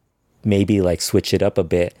maybe like switch it up a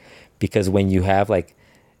bit, because when you have like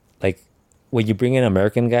when you bring in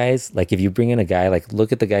American guys, like if you bring in a guy, like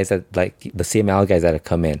look at the guys that, like the CML guys that have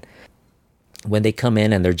come in, when they come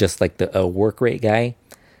in and they're just like a work rate guy,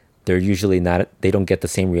 they're usually not, they don't get the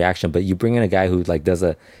same reaction. But you bring in a guy who like does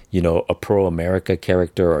a pro America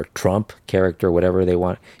character or Trump character, whatever you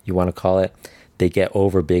want to call it, they get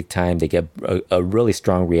over big time. They get a really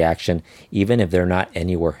strong reaction, even if they're not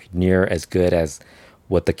anywhere near as good as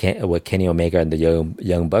what Kenny Omega and the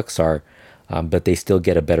Young Bucks are. But they still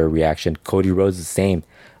get a better reaction. Cody Rhodes is the same.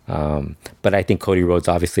 But I think Cody Rhodes,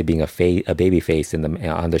 obviously being a baby face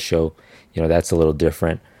on the show, that's a little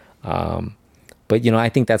different. But I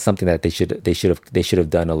think that's something that they should have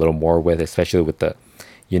done a little more with, especially with the,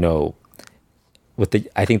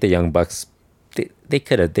 I think the Young Bucks, they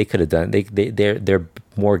could have done, they're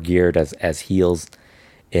more geared as heels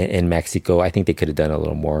in Mexico. I think they could have done a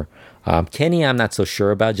little more. Kenny, I'm not so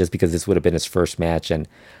sure about, just because this would have been his first match, and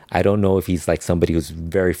I don't know if he's like somebody who's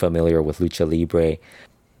very familiar with Lucha Libre.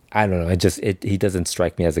 I don't know. He doesn't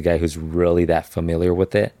strike me as a guy who's really that familiar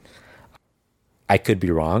with it. I could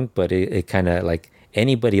be wrong, but it kind of like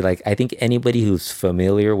anybody, like I think anybody who's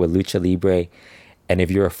familiar with Lucha Libre, and if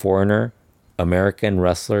you're a foreigner, American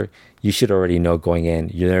wrestler, you should already know going in.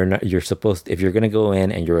 You're supposed, if you're gonna go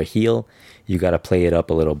in and you're a heel, you got to play it up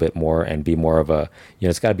a little bit more and be more of a,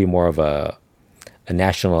 it's got to be more of a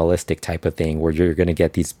nationalistic type of thing where you're gonna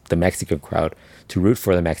get the Mexican crowd to root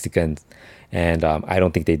for the Mexicans, and I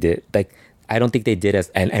don't think they did. Like, I don't think they did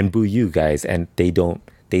and boo you guys, and they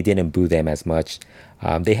didn't boo them as much.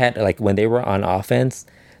 They had, like, when they were on offense,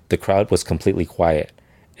 the crowd was completely quiet.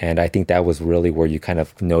 And I think that was really where you kind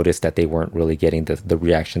of noticed that they weren't really getting the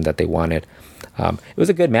reaction that they wanted. It was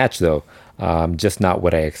a good match, though, just not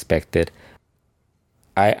what I expected.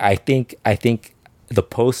 I think the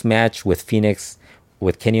post match with Phoenix,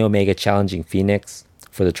 with Kenny Omega challenging Phoenix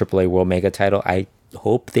for the AAA World Mega title, I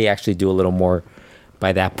hope they actually do a little more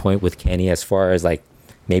by that point with Kenny, as far as like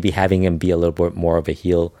maybe having him be a little bit more of a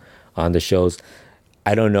heel on the shows.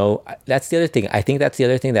 I don't know. That's the other thing. I think that's the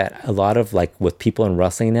other thing that a lot of, like, with people in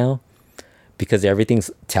wrestling now, because everything's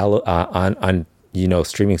on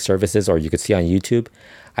streaming services, or you could see on YouTube.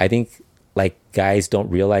 I think, like, guys don't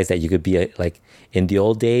realize that you could be like in the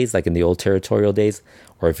old days, like in the old territorial days,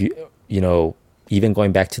 or if even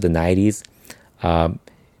going back to the 90s,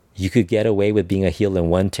 you could get away with being a heel in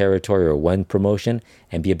one territory or one promotion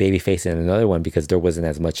and be a babyface in another one, because there wasn't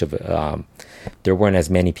as much of there weren't as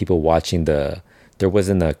many people watching there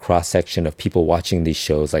wasn't a cross section of people watching these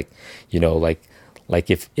shows. Like,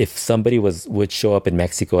 if somebody would show up in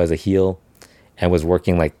Mexico as a heel and was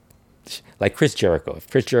working like Chris Jericho. If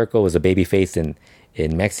Chris Jericho was a babyface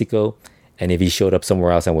in Mexico, and if he showed up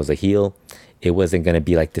somewhere else and was a heel, it wasn't going to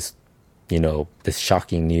be like this, this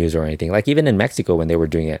shocking news or anything. Like, even in Mexico when they were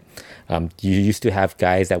doing it, you used to have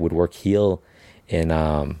guys that would work heel in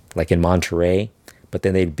like in Monterrey, but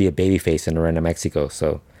then they'd be a babyface in Arena, Mexico.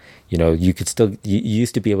 So, you could still, you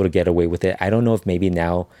used to be able to get away with it. I don't know if maybe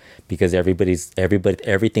now, because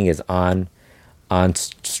everything is on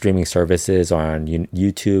streaming services or on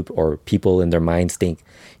YouTube, or people in their minds think,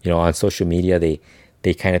 on social media,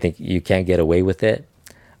 they kind of think you can't get away with it.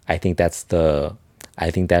 I think that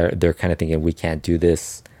they're kind of thinking we can't do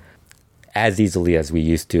this as easily as we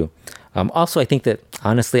used to. Also, I think that,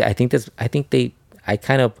 honestly, I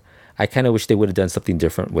kind of wish they would have done something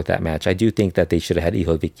different with that match. I do think that they should have had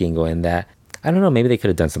Hijo Vikingo in that. I don't know, maybe they could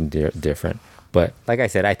have done something different. But like I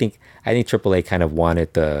said, I think AAA kind of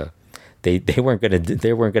wanted they weren't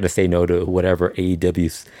gonna say no to whatever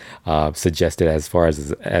AEW suggested as far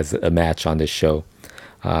as a match on this show.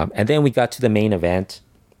 And then we got to the main event,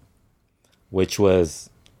 which was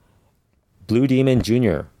Blue Demon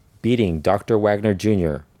Jr. beating Dr. Wagner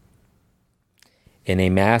Jr. in a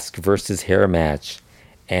mask versus hair match.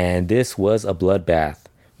 And this was a bloodbath.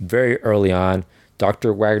 Very early on,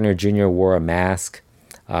 Dr. Wagner Jr. wore a mask.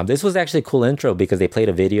 This was actually a cool intro, because they played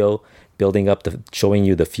a video building up showing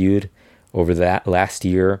you the feud over that last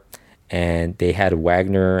year, and they had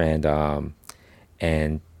Wagner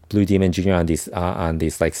and Blue Demon Jr. on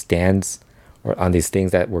these like stands, or on these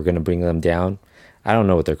things that were going to bring them down. I don't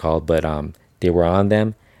know what they're called, but they were on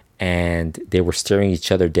them, and they were staring each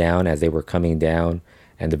other down as they were coming down,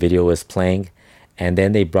 and the video was playing. And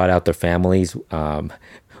then they brought out their families.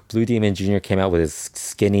 Blue Demon Jr. came out with his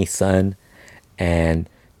skinny son, and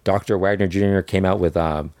Dr. Wagner Jr. came out with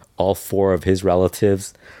all four of his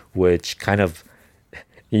relatives, which kind of,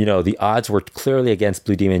 the odds were clearly against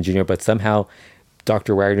Blue Demon Jr., but somehow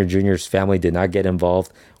Dr. Wagner Jr.'s family did not get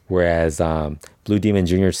involved, whereas Blue Demon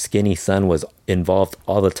Jr.'s skinny son was involved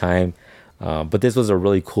all the time. But this was a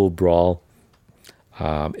really cool brawl.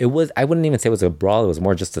 I wouldn't even say it was a brawl. It was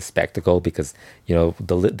more just a spectacle, because,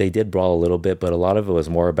 they did brawl a little bit, but a lot of it was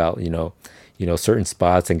more about, certain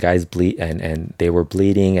spots and guys bleed, and they were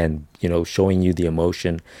bleeding, and, showing you the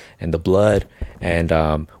emotion and the blood, and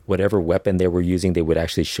whatever weapon they were using, they would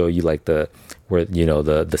actually show you like the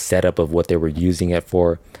setup of what they were using it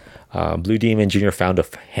for. Blue Demon Jr. found a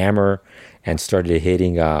hammer and started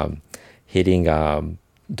hitting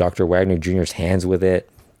Dr. Wagner Jr.'s hands with it.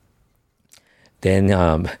 Then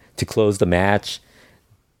to close the match,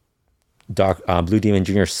 Blue Demon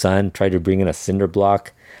Jr.'s son tried to bring in a cinder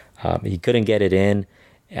block. He couldn't get it in.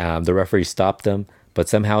 The referee stopped him, but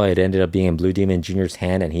somehow it ended up being in Blue Demon Jr.'s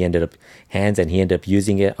hand, and he ended up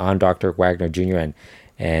using it on Dr. Wagner Jr.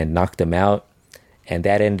 and knocked him out. And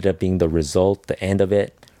that ended up being the result, the end of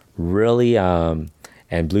it. Really, and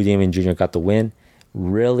Blue Demon Jr. got the win.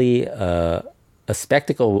 Really, a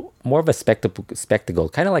spectacle, more of a spectacle,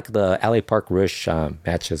 kind of like the LA Park Rush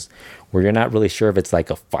matches, where you're not really sure if it's like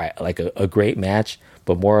a fight, like a great match,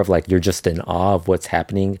 but more of like you're just in awe of what's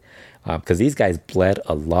happening, because these guys bled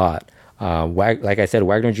a lot. Like I said,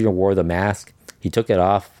 Wagner Jr. wore the mask. He took it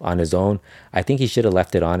off on his own. I think he should have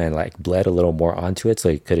left it on and like bled a little more onto it, so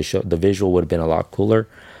he could have showed the visual would have been a lot cooler.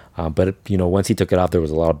 But once he took it off, there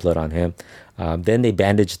was a lot of blood on him. Then they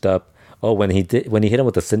bandaged up. Oh, when he hit him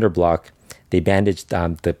with the cinder block, they bandaged.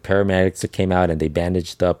 The paramedics came out and they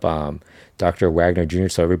bandaged up Dr. Wagner Jr.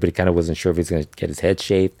 So everybody kind of wasn't sure if he was going to get his head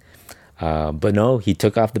shaved. But no, he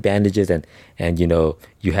took off the bandages and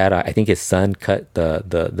you had I think his son cut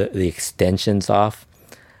the extensions off.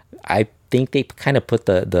 I think they kind of put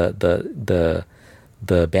the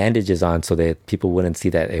bandages on so that people wouldn't see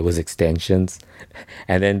that it was extensions,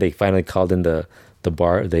 and then they finally called in the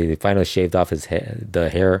bar. They finally shaved off his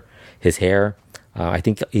hair. I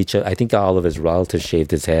think all of his relatives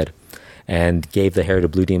shaved his head, and gave the hair to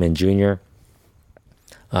Blue Demon Jr.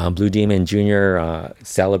 Blue Demon Jr.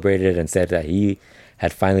 Celebrated and said that he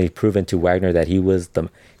had finally proven to Wagner that he was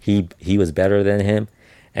better than him.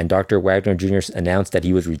 And Dr. Wagner Jr. announced that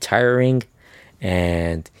he was retiring,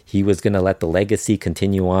 and he was going to let the legacy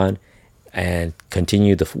continue on and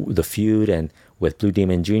continue the feud and with Blue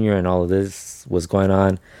Demon Jr. and all of this was going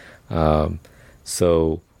on.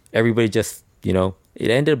 So everybody just, it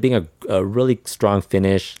ended up being a really strong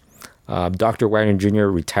finish. Dr. Wagner Jr.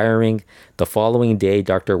 retiring. The following day,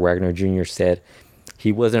 Dr. Wagner Jr. said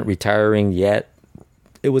he wasn't retiring yet.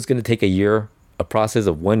 It was going to take a process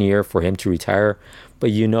of 1 year for him to retire. But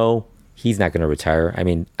he's not going to retire. I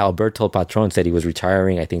mean, Alberto Patron said he was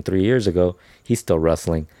retiring, I think 3 years ago. He's still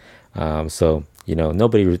wrestling. So,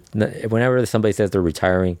 whenever somebody says they're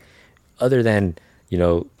retiring, other than,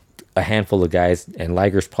 a handful of guys, and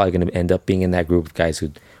Liger's probably going to end up being in that group of guys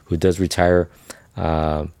who does retire,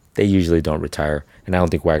 they usually don't retire. And I don't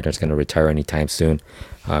think Wagner's going to retire anytime soon.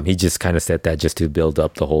 He just kind of said that just to build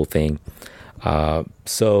up the whole thing.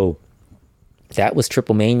 So that was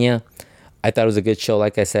Triple Mania. I thought it was a good show,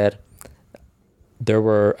 like I said.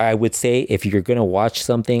 I would say, if you're going to watch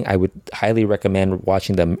something, I would highly recommend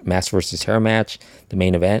watching the Mask versus Hair match, the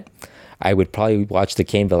main event. I would probably watch the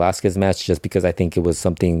Cain Velasquez match just because I think it was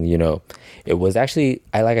something, it was actually,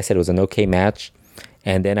 like I said, it was an okay match.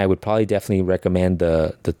 And then I would probably definitely recommend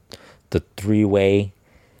the three-way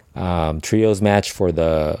trios match for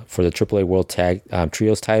the AAA World Tag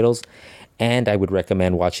Trios titles. And I would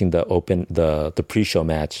recommend watching the pre-show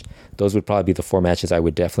match. Those would probably be the 4 matches I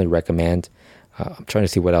would definitely recommend. I'm trying to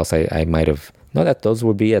see what else I might have. No, that those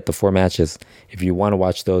would be at the 4 matches if you want to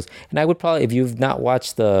watch those. And I would probably, if you've not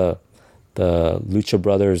watched the Lucha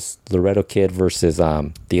Brothers Laredo Kid versus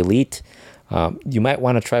the Elite, you might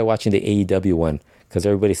want to try watching the AEW one, because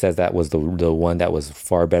everybody says that was the one that was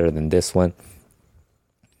far better than this one.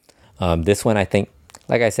 This one, I think,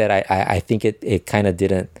 like I said, I think it kind of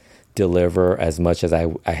didn't deliver as much as I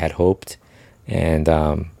had hoped, and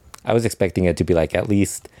I was expecting it to be like, at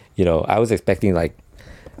least, I was expecting like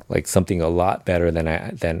something a lot better than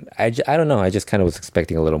I don't know, I just kind of was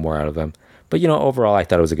expecting a little more out of them. But overall, I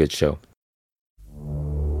thought it was a good show.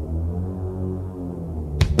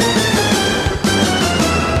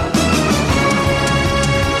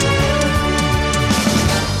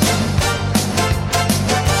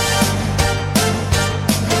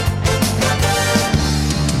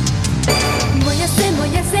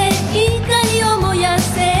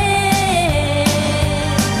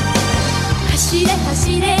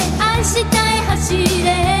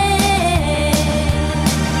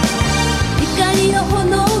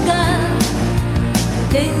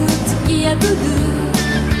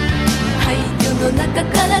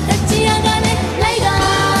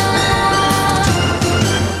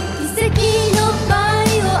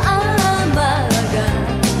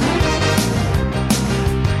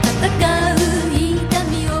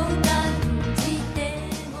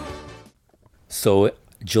 So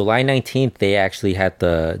July 19th, they actually had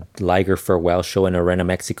the Liger Farewell show in Arena,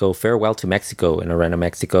 Mexico. Farewell to Mexico in Arena,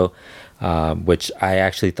 Mexico, which I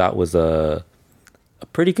actually thought was a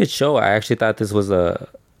pretty good show. I actually thought this was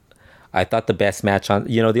I thought the best match on,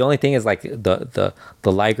 the only thing is like the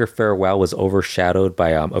Liger Farewell was overshadowed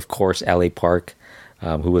by, of course, LA Park,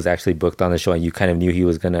 who was actually booked on the show, and you kind of knew he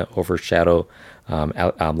was going to overshadow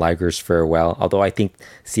Liger's Farewell. Although I think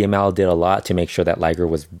CML did a lot to make sure that Liger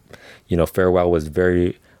was, Farewell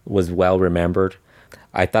was well remembered.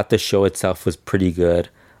 I thought the show itself was pretty good.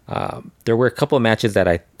 There were a couple of matches that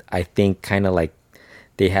I think kind of like,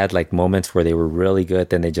 they had like moments where they were really good,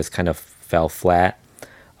 then they just kind of fell flat.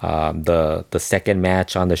 The second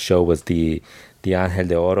match on the show was the Ángel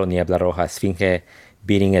de Oro, Niebla Roja Esfinge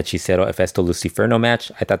beating Hechicero Hefesto Luciferno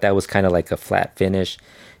match. I thought that was kind of like a flat finish,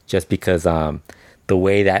 just because the the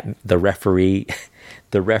way that the referee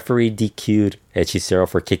the referee DQ'd Hechicero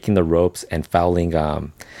for kicking the ropes and fouling.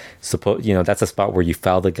 That's a spot where you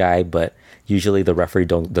foul the guy, but usually the referee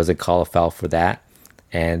doesn't call a foul for that.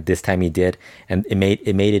 And this time he did, and it made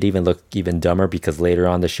it even look even dumber because later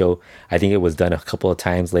on the show, I think it was done a couple of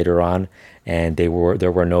times later on, and there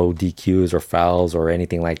were no DQs or fouls or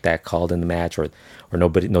anything like that called in the match, or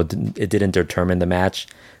it didn't determine the match.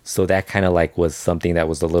 So that kind of like was something that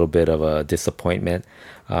was a little bit of a disappointment.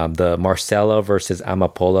 The Marcela versus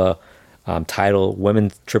Amapola title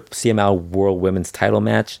women's CML World Women's Title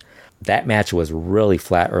match. That match was really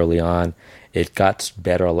flat early on. It got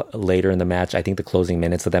better later in the match. I think the closing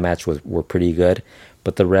minutes of that match were pretty good,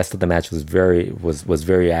 but the rest of the match was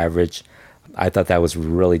very average. I thought that was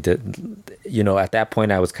really, at that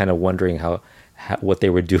point I was kind of wondering how what they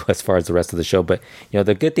would do as far as the rest of the show. But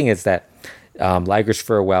the good thing is that Liger's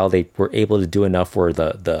Farewell, they were able to do enough where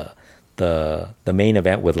the main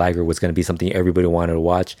event with Liger was going to be something everybody wanted to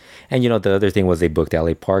watch. And the other thing was they booked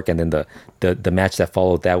LA Park, and then the match that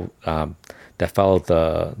followed the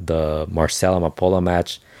Marcela Amapola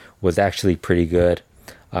match was actually pretty good.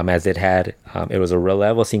 As it was a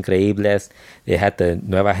Relevos Increíbles. It had the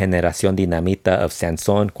Nueva Generación Dinamita of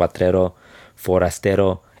Sansón, Cuatrero,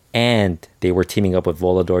 Forastero, and they were teaming up with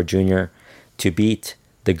Volador Jr. to beat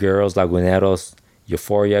the Guerreros Laguneros,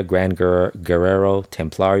 Euphoria, Gran Guerrero,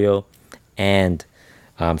 Templario, and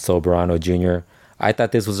Soberano Jr. I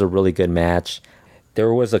thought this was a really good match.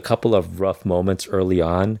 There was a couple of rough moments early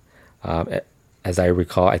on. As I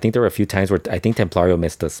recall, I think there were a few times where I think Templario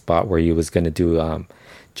missed a spot where he was going to do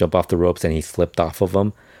jump off the ropes and he slipped off of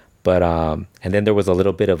them. But and then there was a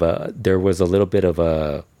little bit of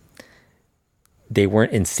a they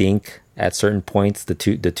weren't in sync at certain points. The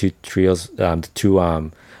two trios, the two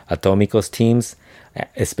Atómicos teams,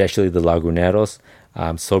 especially the Laguneros.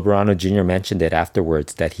 Soberano Jr. mentioned it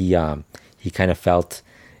afterwards that he kind of felt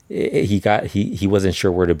he wasn't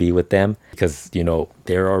sure where to be with them because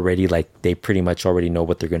they're already they pretty much already know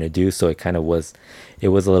what they're going to do, so it was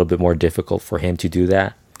a little bit more difficult for him to do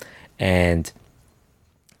that. And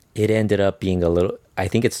it ended up being I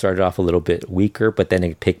think it started off a little bit weaker, but then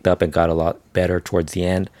it picked up and got a lot better towards the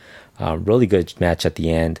end. Really good match at the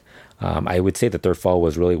end. I would say the third fall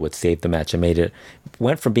was really what saved the match and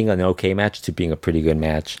went from being an okay match to being a pretty good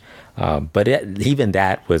match. But even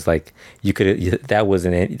that was that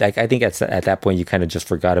wasn't I think at that point you kind of just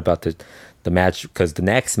forgot about the match, because the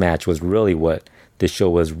next match was really what this show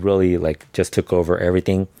was really just took over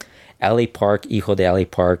everything. LA Park, Hijo de LA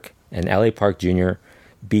Park, and LA Park Jr.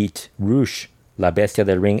 beat Rush, La Bestia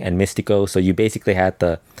del Ring, and Mystico. So you basically had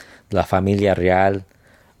the La Familia Real,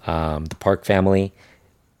 the Park family,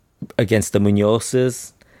 against the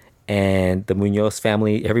Muñozes. And the Muñoz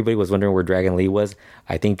family, everybody was wondering where Dragon Lee was.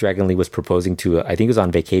 I think Dragon Lee was I think he was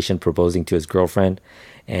on vacation proposing to his girlfriend,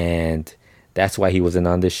 and that's why he wasn't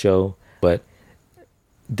on this show. But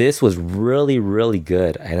this was really, really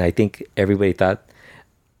good, and I think everybody thought.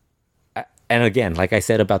 And again, like I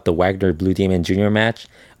said about the Wagner Blue Demon Jr. match,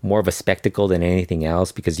 more of a spectacle than anything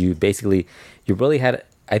else, because you really had.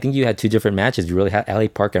 I think you had two different matches. You really had LA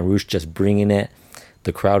Park and Rush just bringing it.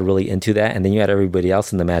 The crowd really into that, and then you had everybody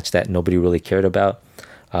else in the match that nobody really cared about.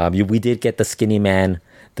 We did get the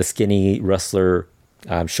skinny wrestler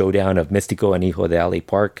showdown of Mystico and Hijo de LA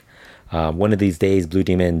Park. One of these days, Blue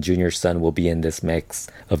Demon Jr.'s son will be in this mix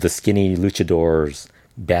of the skinny luchadors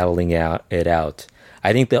battling it out.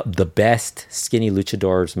 I think the best skinny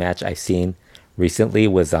luchadors match I've seen recently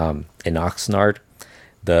was in Oxnard,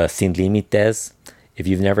 the Sin Límites. If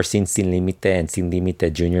you've never seen Sin Límite and Sin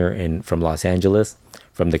Límite Jr. from Los Angeles,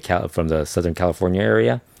 from the Southern California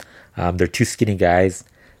area, they're two skinny guys.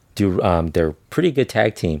 They're pretty good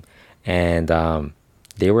tag team, and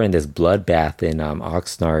they were in this bloodbath in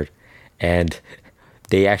Oxnard, and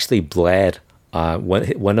they actually bled.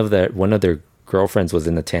 One of their girlfriends was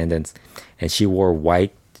in attendance, and she wore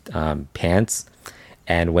white pants.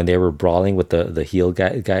 And when they were brawling with the heel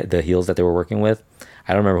guy, the heels that they were working with,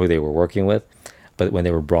 I don't remember who they were working with. But when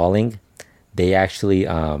they were brawling, they actually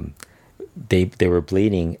they were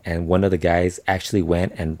bleeding, and one of the guys actually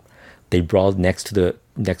went and they brawled next to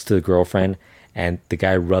the girlfriend, and the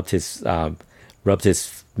guy rubbed his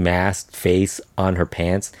masked face on her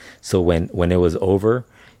pants. So when it was over,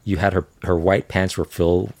 you had her white pants were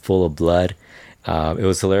full of blood. It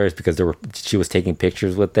was hilarious because she was taking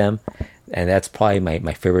pictures with them, and that's probably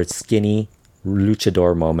my favorite skinny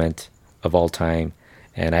luchador moment of all time.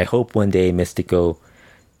 And I hope one day Mystico,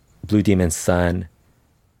 Blue Demon's son,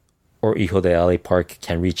 or Hijo de LA Park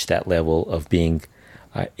can reach that level of being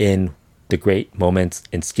in the great moments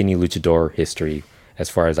in skinny luchador history. as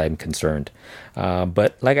far as I'm concerned.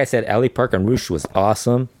 But like I said, Ali Park and Roosh was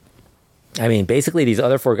awesome. I mean, basically, these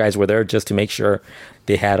other four guys were there just to make sure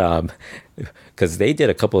they had, because they did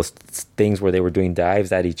a couple of things where they were doing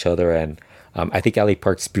dives at each other, and I think Ali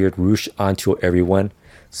Park speared Roosh onto everyone.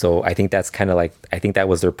 So I think that's kind of like, I think that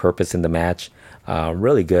was their purpose in the match.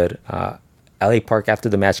 Really good. Ali Park after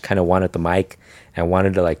the match kind of wanted the mic and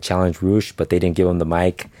wanted to like challenge Roosh, but they didn't give him the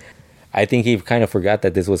mic. I think he kind of forgot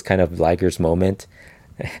that this was kind of Liger's moment,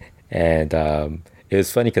 and it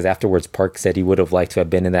was funny because afterwards Park said he would have liked to have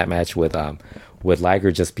been in that match with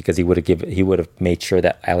Liger, just because he would have made sure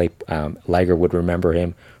that Liger would remember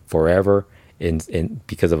him forever in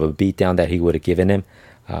because of a beatdown that he would have given him,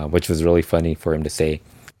 which was really funny for him to say.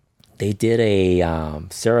 They did a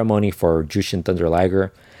ceremony for Jushin Thunder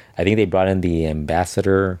Liger. I think they brought in the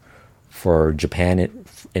ambassador for Japan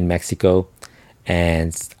in Mexico,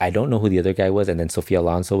 and I don't know who the other guy was. And then Sofia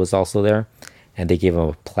Alonso was also there, and they gave him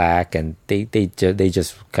a plaque, and they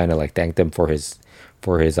just kind of like thanked him for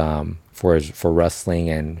wrestling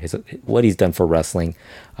and what he's done for wrestling.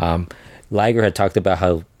 Liger had talked about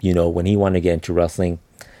how, you know, when he wanted to get into wrestling,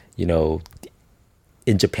 you know,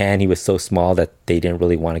 in Japan he was so small that they didn't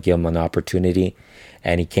really want to give him an opportunity,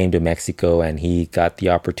 and he came to Mexico and he got the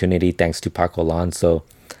opportunity thanks to Paco Alonso.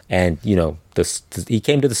 And you know, he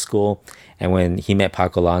came to the school, and when he met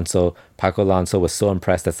Paco Alonso was so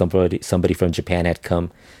impressed that somebody from Japan had come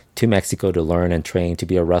to Mexico to learn and train to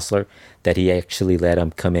be a wrestler, that he actually let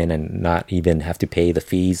him come in and not even have to pay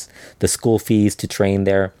the school fees to train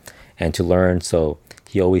there and to learn. So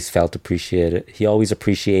he always felt appreciated. He always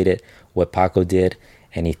appreciated what Paco did,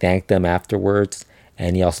 and he thanked them afterwards.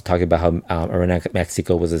 And he also talked about how Arena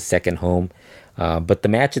Mexico was his second home. But the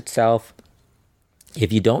match itself,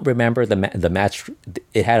 if you don't remember the match,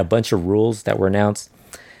 it had a bunch of rules that were announced.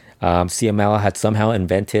 CMLL had somehow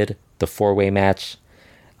invented the four-way match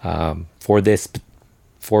for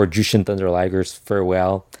Jushin Thunder Liger's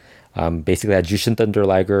farewell. Basically, had Jushin Thunder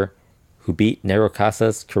Liger, who beat Negro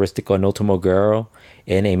Casas, Caristico, and Ultimo Guerrero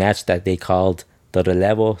in a match that they called the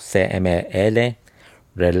Relevo CMLL,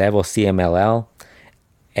 Relevo CMLL,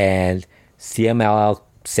 and CMLL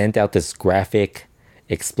sent out this graphic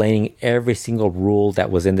explaining every single rule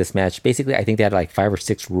that was in this match. Basically, I think they had like 5 or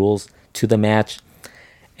 6 rules to the match.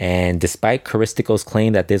 And despite Caristico's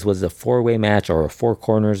claim that this was a four-way match or a four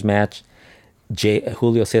corners match,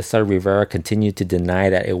 Julio Cesar Rivera continued to deny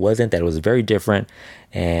that it wasn't, that it was very different.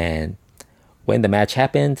 And when the match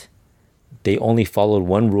happened, they only followed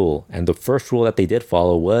one rule. And the first rule that they did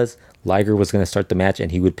follow was Liger was going to start the match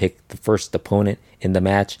and he would pick the first opponent in the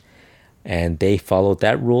match. And they followed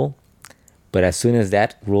that rule. But as soon as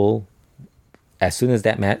the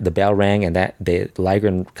bell rang and that Liger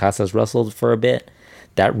and Casas wrestled for a bit,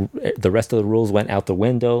 the rest of the rules went out the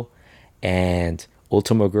window, and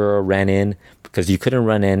Ultimo Guerrero ran in because you couldn't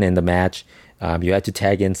run in the match. You had to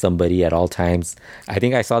tag in somebody at all times. I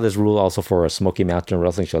think I saw this rule also for a Smoky Mountain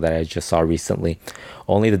wrestling show that I just saw recently.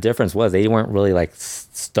 Only the difference was they weren't really like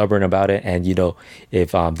stubborn about it. And you know,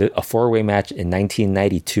 if a four-way match in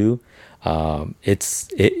 1992,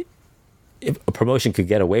 if a promotion could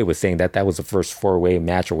get away with saying that was the first four-way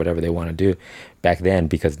match or whatever they want to do back then,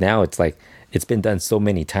 because now it's like it's been done so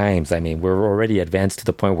many times. I mean, we're already advanced to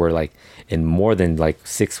the point where like in more than like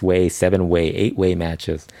 6-way, 7-way, 8-way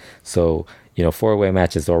matches. So, you know, 4-way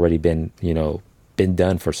matches already been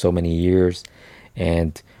done for so many years.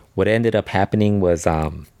 And what ended up happening was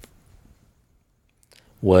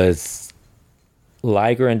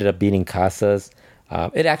Liger ended up beating Casas.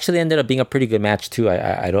 It actually ended up being a pretty good match too.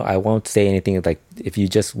 I won't say anything like if you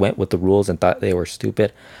just went with the rules and thought they were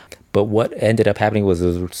stupid. But what ended up happening was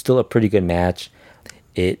it was still a pretty good match.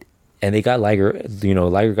 And they got Liger,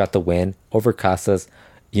 Liger got the win over Casas.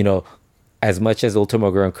 You know, as much as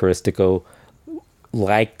Ultimo Guerrero and Caristico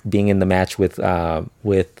liked being in the match with Liger,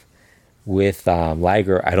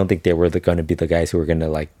 I don't think they were going to be the guys who were going to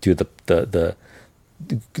like do the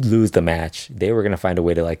lose the match. They were going to find a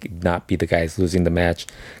way to like not be the guys losing the match.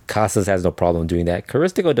 Casas has no problem doing that.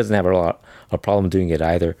 Caristico doesn't have a problem doing it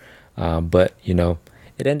either. But you know,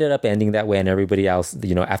 it ended up ending that way, and everybody else,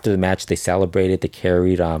 you know, after the match they celebrated. They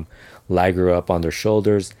carried Liger up on their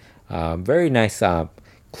shoulders. Very nice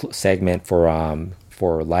segment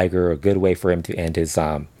for Liger. A good way for him to end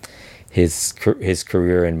his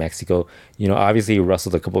career in Mexico. You know, obviously he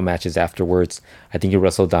wrestled a couple matches afterwards. I think he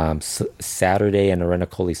wrestled Saturday in Arena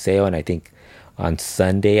Coliseo, and I think on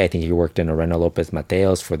Sunday I think he worked in Arena Lopez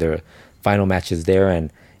Mateos for their final matches there.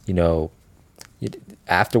 And you know,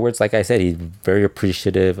 afterwards, like I said, he's very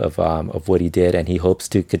appreciative of what he did, and he hopes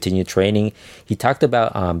to continue training. He talked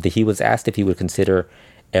about that he was asked if he would consider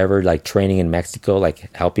ever like training in Mexico,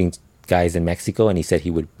 like helping guys in Mexico, and he said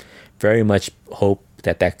he would very much hope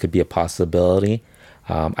that that could be a possibility.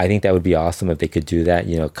 I think that would be awesome if they could do that.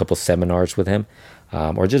 You know, a couple seminars with him,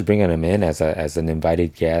 or just bringing him in as an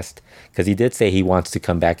invited guest, because he did say he wants to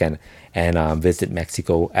come back and visit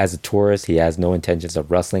Mexico as a tourist. He has no intentions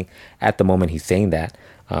of wrestling at the moment. He's saying that.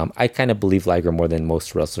 I kind of believe Liger more than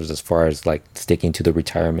most wrestlers as far as like sticking to the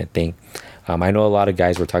retirement thing. I know a lot of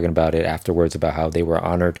guys were talking about it afterwards about how they were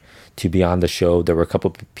honored to be on the show. There were a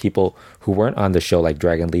couple of people who weren't on the show, like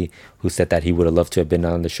Dragon Lee, who said that he would have loved to have been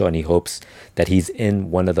on the show, and he hopes that he's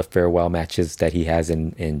in one of the farewell matches that he has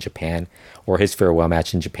in Japan, or his farewell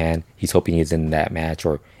match in Japan. He's hoping he's in that match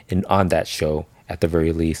or on that show at the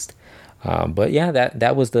very least. But yeah,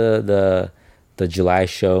 that was the July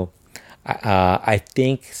show. I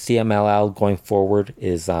think CMLL going forward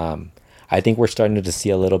is I think we're starting to see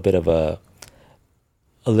a little bit of a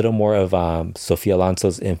little more of Sofia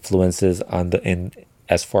Alonso's influences on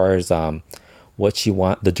as far as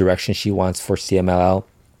what the direction she wants for CMLL.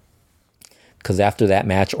 Because after that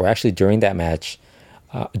match, or actually during that match,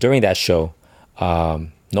 during that show,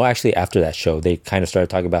 after that show, they kind of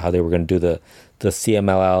started talking about how they were going to do the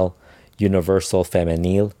CMLL Universal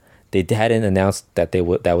Femenil. They hadn't announced that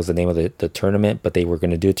that was the name of the tournament, but they were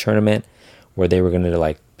going to do a tournament where they were going to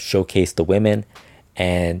like showcase the women,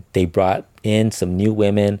 and they brought in some new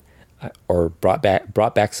women, or brought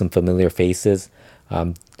back some familiar faces.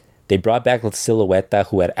 They brought back Silueta,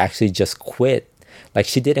 who had actually just quit. Like,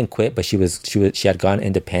 she didn't quit, but she had gone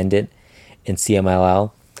independent in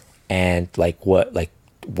CMLL, and like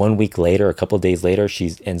 1 week later, a couple of days later,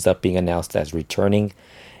 she ends up being announced as returning,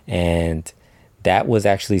 and that was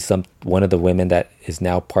actually one of the women that is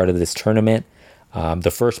now part of this tournament. The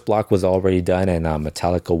first block was already done, and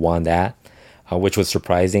Metallica won that, which was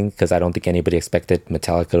surprising because I don't think anybody expected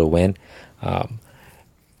Metallica to win.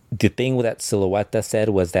 The thing that Silueta said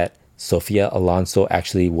was that Sofia Alonso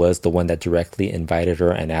actually was the one that directly invited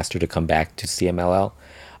her and asked her to come back to CMLL.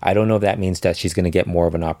 I don't know if that means that she's going to get more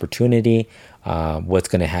of an opportunity. What's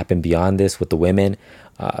going to happen beyond this with the women?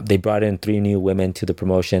 They brought in 3 new women to the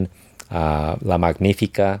promotion. La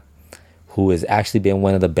Magnifica, who has actually been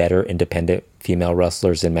one of the better independent female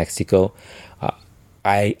wrestlers in Mexico.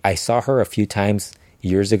 I saw her a few times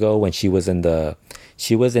years ago when she was in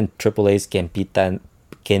AAA's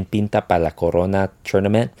Quien Pinta Pa La Corona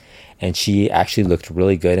tournament, and she actually looked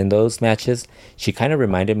really good in those matches. She kind of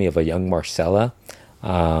reminded me of a young Marcella.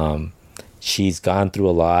 She's gone through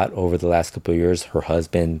a lot over the last couple of years. Her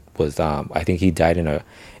husband was, I think he died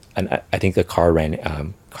I think the car ran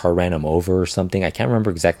him over or something. I can't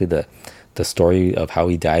remember exactly the story of how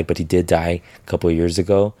he died, but he did die a couple of years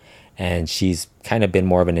ago. And she's kind of been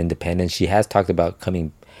more of an independent. She has talked about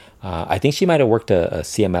coming. I think she might have worked a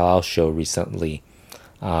CMLL show recently,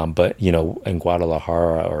 but in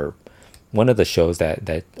Guadalajara or one of the shows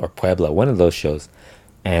or Puebla, one of those shows.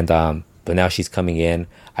 And but now she's coming in.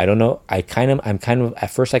 I don't know. At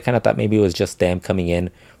first I kind of thought maybe it was just them coming in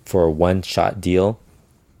for a one-shot deal.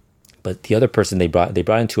 But the other person they brought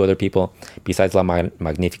in 2 other people besides La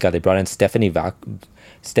Magnifica. They brought in Stephanie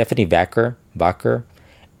Vacker,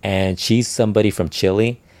 and she's somebody from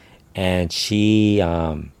Chile, and she's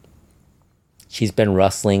been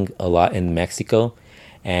wrestling a lot in Mexico.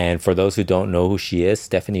 And for those who don't know who she is,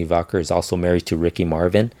 Stephanie Vacker is also married to Ricky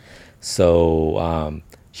Marvin, so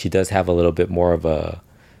she does have a little bit more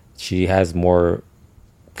she has more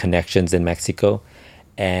connections in Mexico.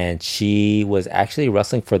 And she was actually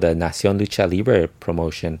wrestling for the Nación Lucha Libre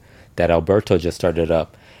promotion that Alberto just started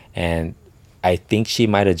up. And I think she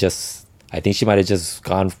might have just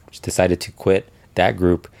decided to quit that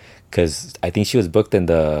group, because I think she was booked in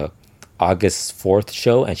the August 4th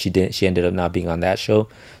show, and she ended up not being on that show.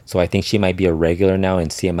 So I think she might be a regular now in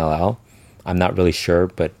CMLL. I'm not really sure,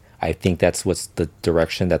 but I think that's what's the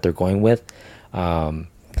direction that they're going with.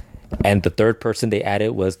 And the third person they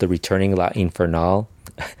added was the returning La Infernal,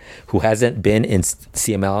 who hasn't been in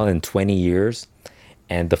CMLL in 20 years.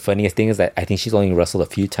 And the funniest thing is that I think she's only wrestled a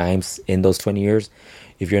few times in those 20 years.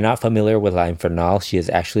 If you're not familiar with La Infernal, she is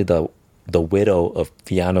actually the widow of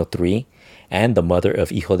Villano 3 and the mother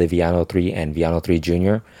of Hijo de Villano 3 and Villano 3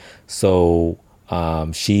 Jr. So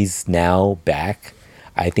she's now back.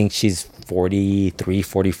 I think she's 43,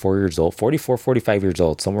 44 years old, 44, 45 years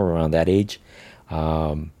old, somewhere around that age.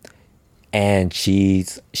 And she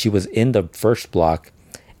was in the first block,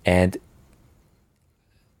 and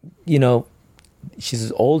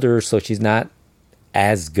she's older, so she's not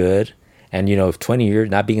as good. And 20 years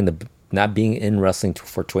not being in wrestling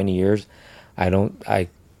for 20 years, I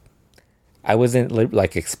wasn't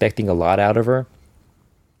like expecting a lot out of her,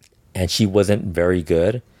 and she wasn't very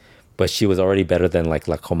good. but she was already better than like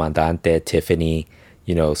La Comandante, Tiffany,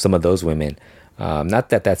 some of those women. Not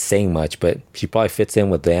that that's saying much, but she probably fits in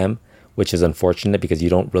with them, which is unfortunate because you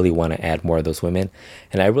don't really want to add more of those women.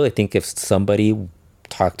 And I really think if somebody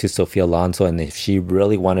talked to Sofia Alonso and if she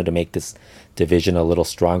really wanted to make this division a little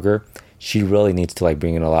stronger, she really needs to like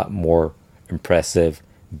bring in a lot more impressive,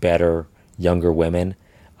 better, younger women.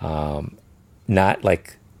 Not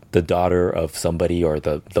like the daughter of somebody or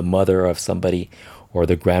the mother of somebody or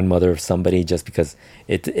the grandmother of somebody, just because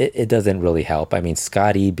it doesn't really help. I mean,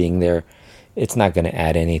 Scotty being there, it's not going to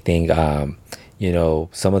add anything.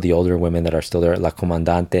 Some of the older women that are still there, La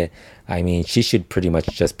Comandante, I mean, she should pretty much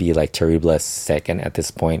just be like Terribla's second at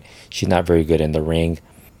this point. She's not very good in the ring.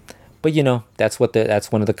 But that's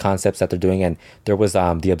one of the concepts that they're doing. And there was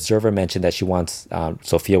the Observer mentioned that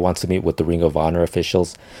Sofia wants to meet with the Ring of Honor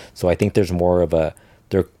officials. So I think there's more of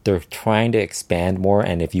they're trying to expand more.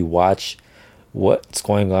 And if you watch what's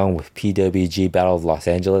going on with PWG Battle of Los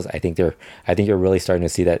Angeles, I think you're really starting to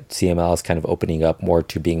see that CMLL is kind of opening up more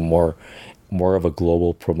to being more of a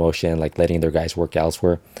global promotion, like letting their guys work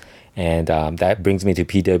elsewhere. And that brings me to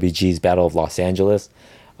PWG's Battle of Los Angeles.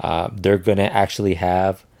 They're gonna actually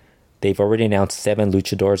they've already announced 7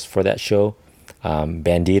 luchadors for that show.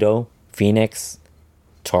 Bandito, Phoenix,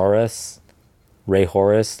 Taurus, Rey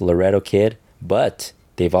Horus, Laredo Kid, but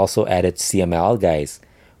they've also added CMLL guys,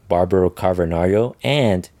 Barbaro Carbonario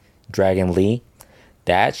and Dragon Lee.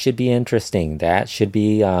 That should be interesting. That should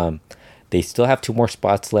be, they still have 2 more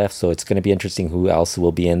spots left, so it's going to be interesting who else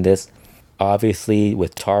will be in this. Obviously,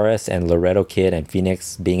 with Taurus and Laredo Kid and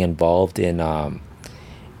Phoenix being involved in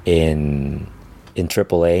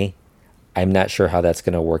AAA, I'm not sure how that's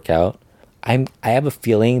going to work out. I have a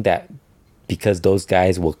feeling that because those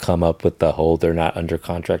guys will come up with the whole they're not under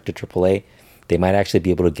contract to AAA, they might actually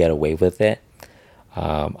be able to get away with it.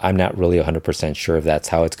 I'm not really 100% sure if that's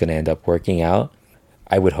how it's going to end up working out.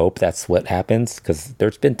 I would hope that's what happens, because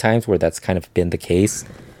there's been times where that's kind of been the case.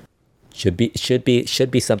 Should be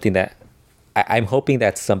something that I'm hoping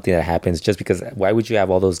that's something that happens, just because why would you have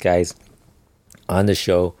all those guys on the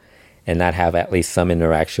show and not have at least some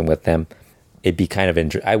interaction with them? It'd be kind of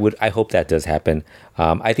I hope that does happen.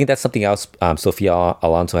 I think that's something else. Sofia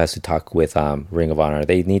Alonso has to talk with Ring of Honor.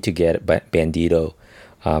 They need to get Bandito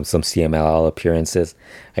some CMLL appearances.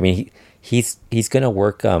 I mean, he's gonna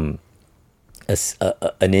work an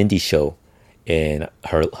indie show in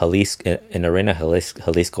Arena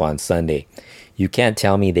Jalisco on Sunday. You can't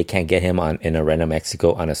tell me they can't get him in Arena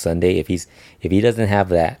Mexico on a Sunday if he doesn't have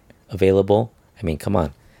that available. I mean, come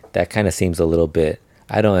on, that kind of seems a little bit.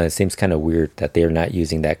 I don't know. It seems kind of weird that they're not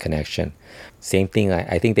using that connection. Same thing.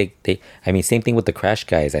 I think same thing with the Crash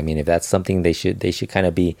guys. I mean, if that's something they should kind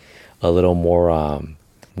of be a little more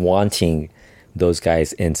wanting those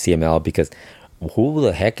guys in CML, because who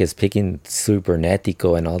the heck is picking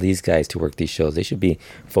Cybernetico and all these guys to work these shows? They should be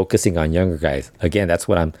focusing on younger guys. Again, that's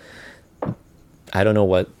what I don't know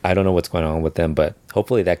what's going on with them, but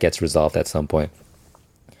hopefully that gets resolved at some point.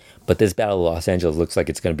 But this Battle of Los Angeles looks like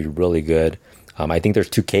it's going to be really good. I think there's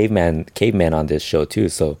 2 cavemen on this show too,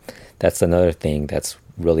 so that's another thing that's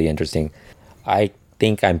really interesting. I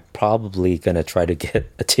think I'm probably gonna try to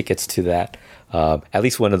get tickets to that, at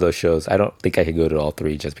least one of those shows. I don't think I could go to all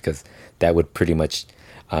 3, just because that would pretty much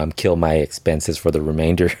kill my expenses for the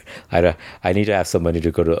remainder. I need to have some money to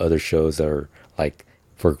go to other shows, or like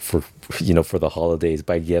for the holidays,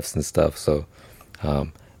 buy gifts and stuff. So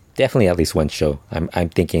definitely at least one show. I'm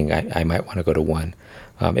thinking I might want to go to one.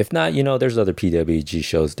 If not, there's other PWG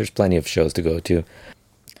shows. There's plenty of shows to go to.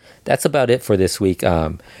 That's about it for this week.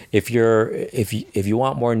 If you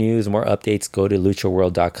want more news, more updates, go to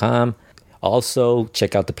luchaworld.com. Also,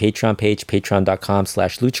 check out the Patreon page,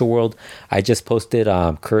 patreon.com/luchaworld. I just posted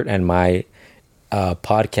Kurt and my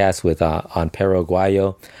podcast with on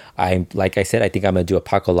Paraguayo. Like I said, I think I'm gonna do a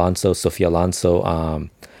Paco Alonso, Sofia Alonso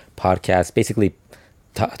podcast, basically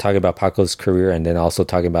talking about Paco's career, and then also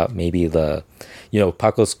talking about maybe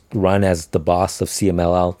Paco's run as the boss of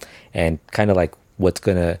CMLL, and kind of like what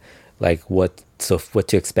to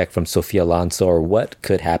expect from Sofia Alonso, or what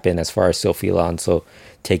could happen as far as Sofia Alonso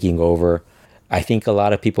taking over. I think a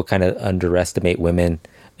lot of people kind of underestimate women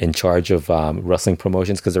in charge of wrestling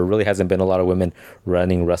promotions, because there really hasn't been a lot of women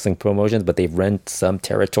running wrestling promotions, but they've run some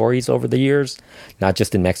territories over the years, not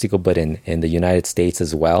just in Mexico, but in the United States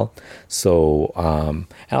as well. So, and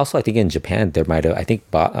also I think in Japan, I think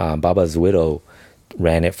Baba's Widow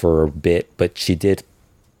ran it for a bit, but she did,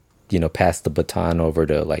 pass the baton over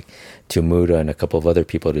to Muda and a couple of other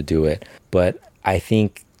people to do it. But I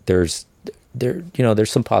there's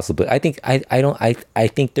some possibility. I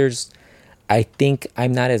think I think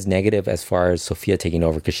I'm not as negative as far as Sophia taking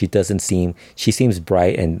over, because she seems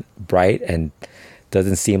bright and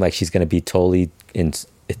doesn't seem like she's going to be totally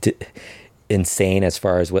insane as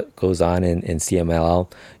far as what goes on in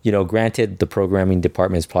CMLL. Granted, the programming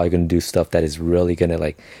department is probably going to do stuff that is really going to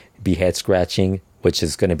like be head scratching, which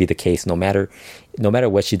is going to be the case no matter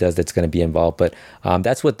what she does. That's going to be involved. But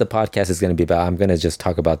that's what the podcast is going to be about. I'm going to just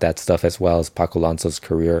talk about that stuff, as well as Paco Alonso's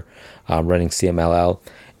career running CMLL.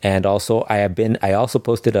 And also I also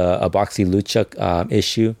posted a Boxy Lucha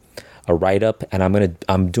issue, a write-up, and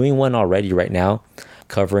I'm doing one already right now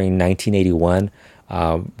covering 1981,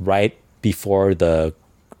 right before the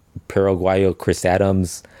Paraguayo Chris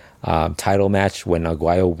Adams title match, when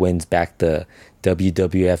Aguayo wins back the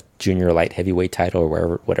WWF Junior Light Heavyweight title,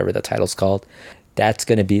 or whatever the title's called. That's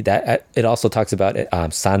going to be that. It also talks about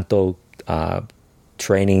Santo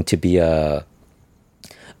training to be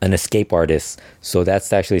an escape artist. So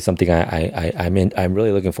that's actually something I'm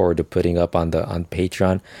really looking forward to putting up on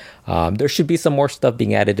Patreon. There should be some more stuff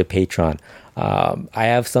being added to Patreon. I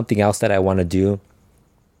have something else that I want to do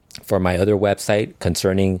for my other website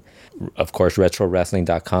concerning, of course,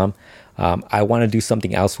 retrowrestling.com. I want to do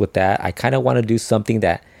something else with that. I kind of want to do something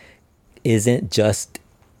that it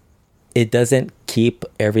doesn't keep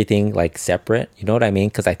everything like separate. You know what I mean?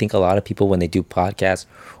 Because I think a lot of people, when they do podcasts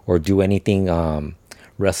or do anything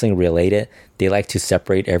wrestling related, they like to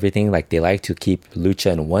separate everything. Like, they like to keep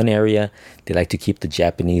lucha in one area, they like to keep the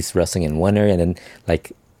Japanese wrestling in one area, and then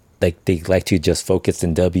like they like to just focus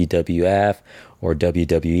in WWF or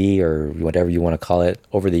WWE or whatever you want to call it.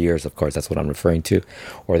 Over the years, of course, that's what I'm referring to.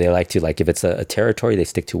 Or they like to, like, if it's a territory, they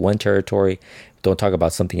stick to one territory, don't talk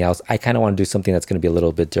about something else. I kind of want to do something that's going to be a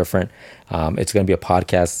little bit different. It's going to be a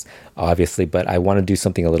podcast, obviously, but I want to do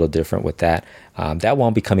something a little different with that. That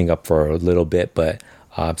won't be coming up for a little bit, but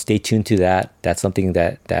stay tuned to that. That's something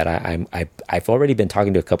that I've already been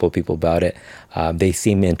talking to a couple of people about it. They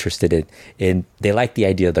seem interested in they like the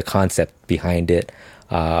idea, the concept behind it.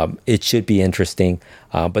 It should be interesting,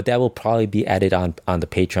 but that will probably be added on the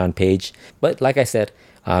Patreon page. But like I said,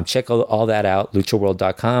 check all that out,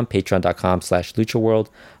 luchaworld.com, patreon.com/luchaworld.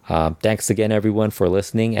 Thanks again, everyone, for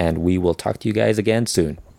listening, and we will talk to you guys again soon.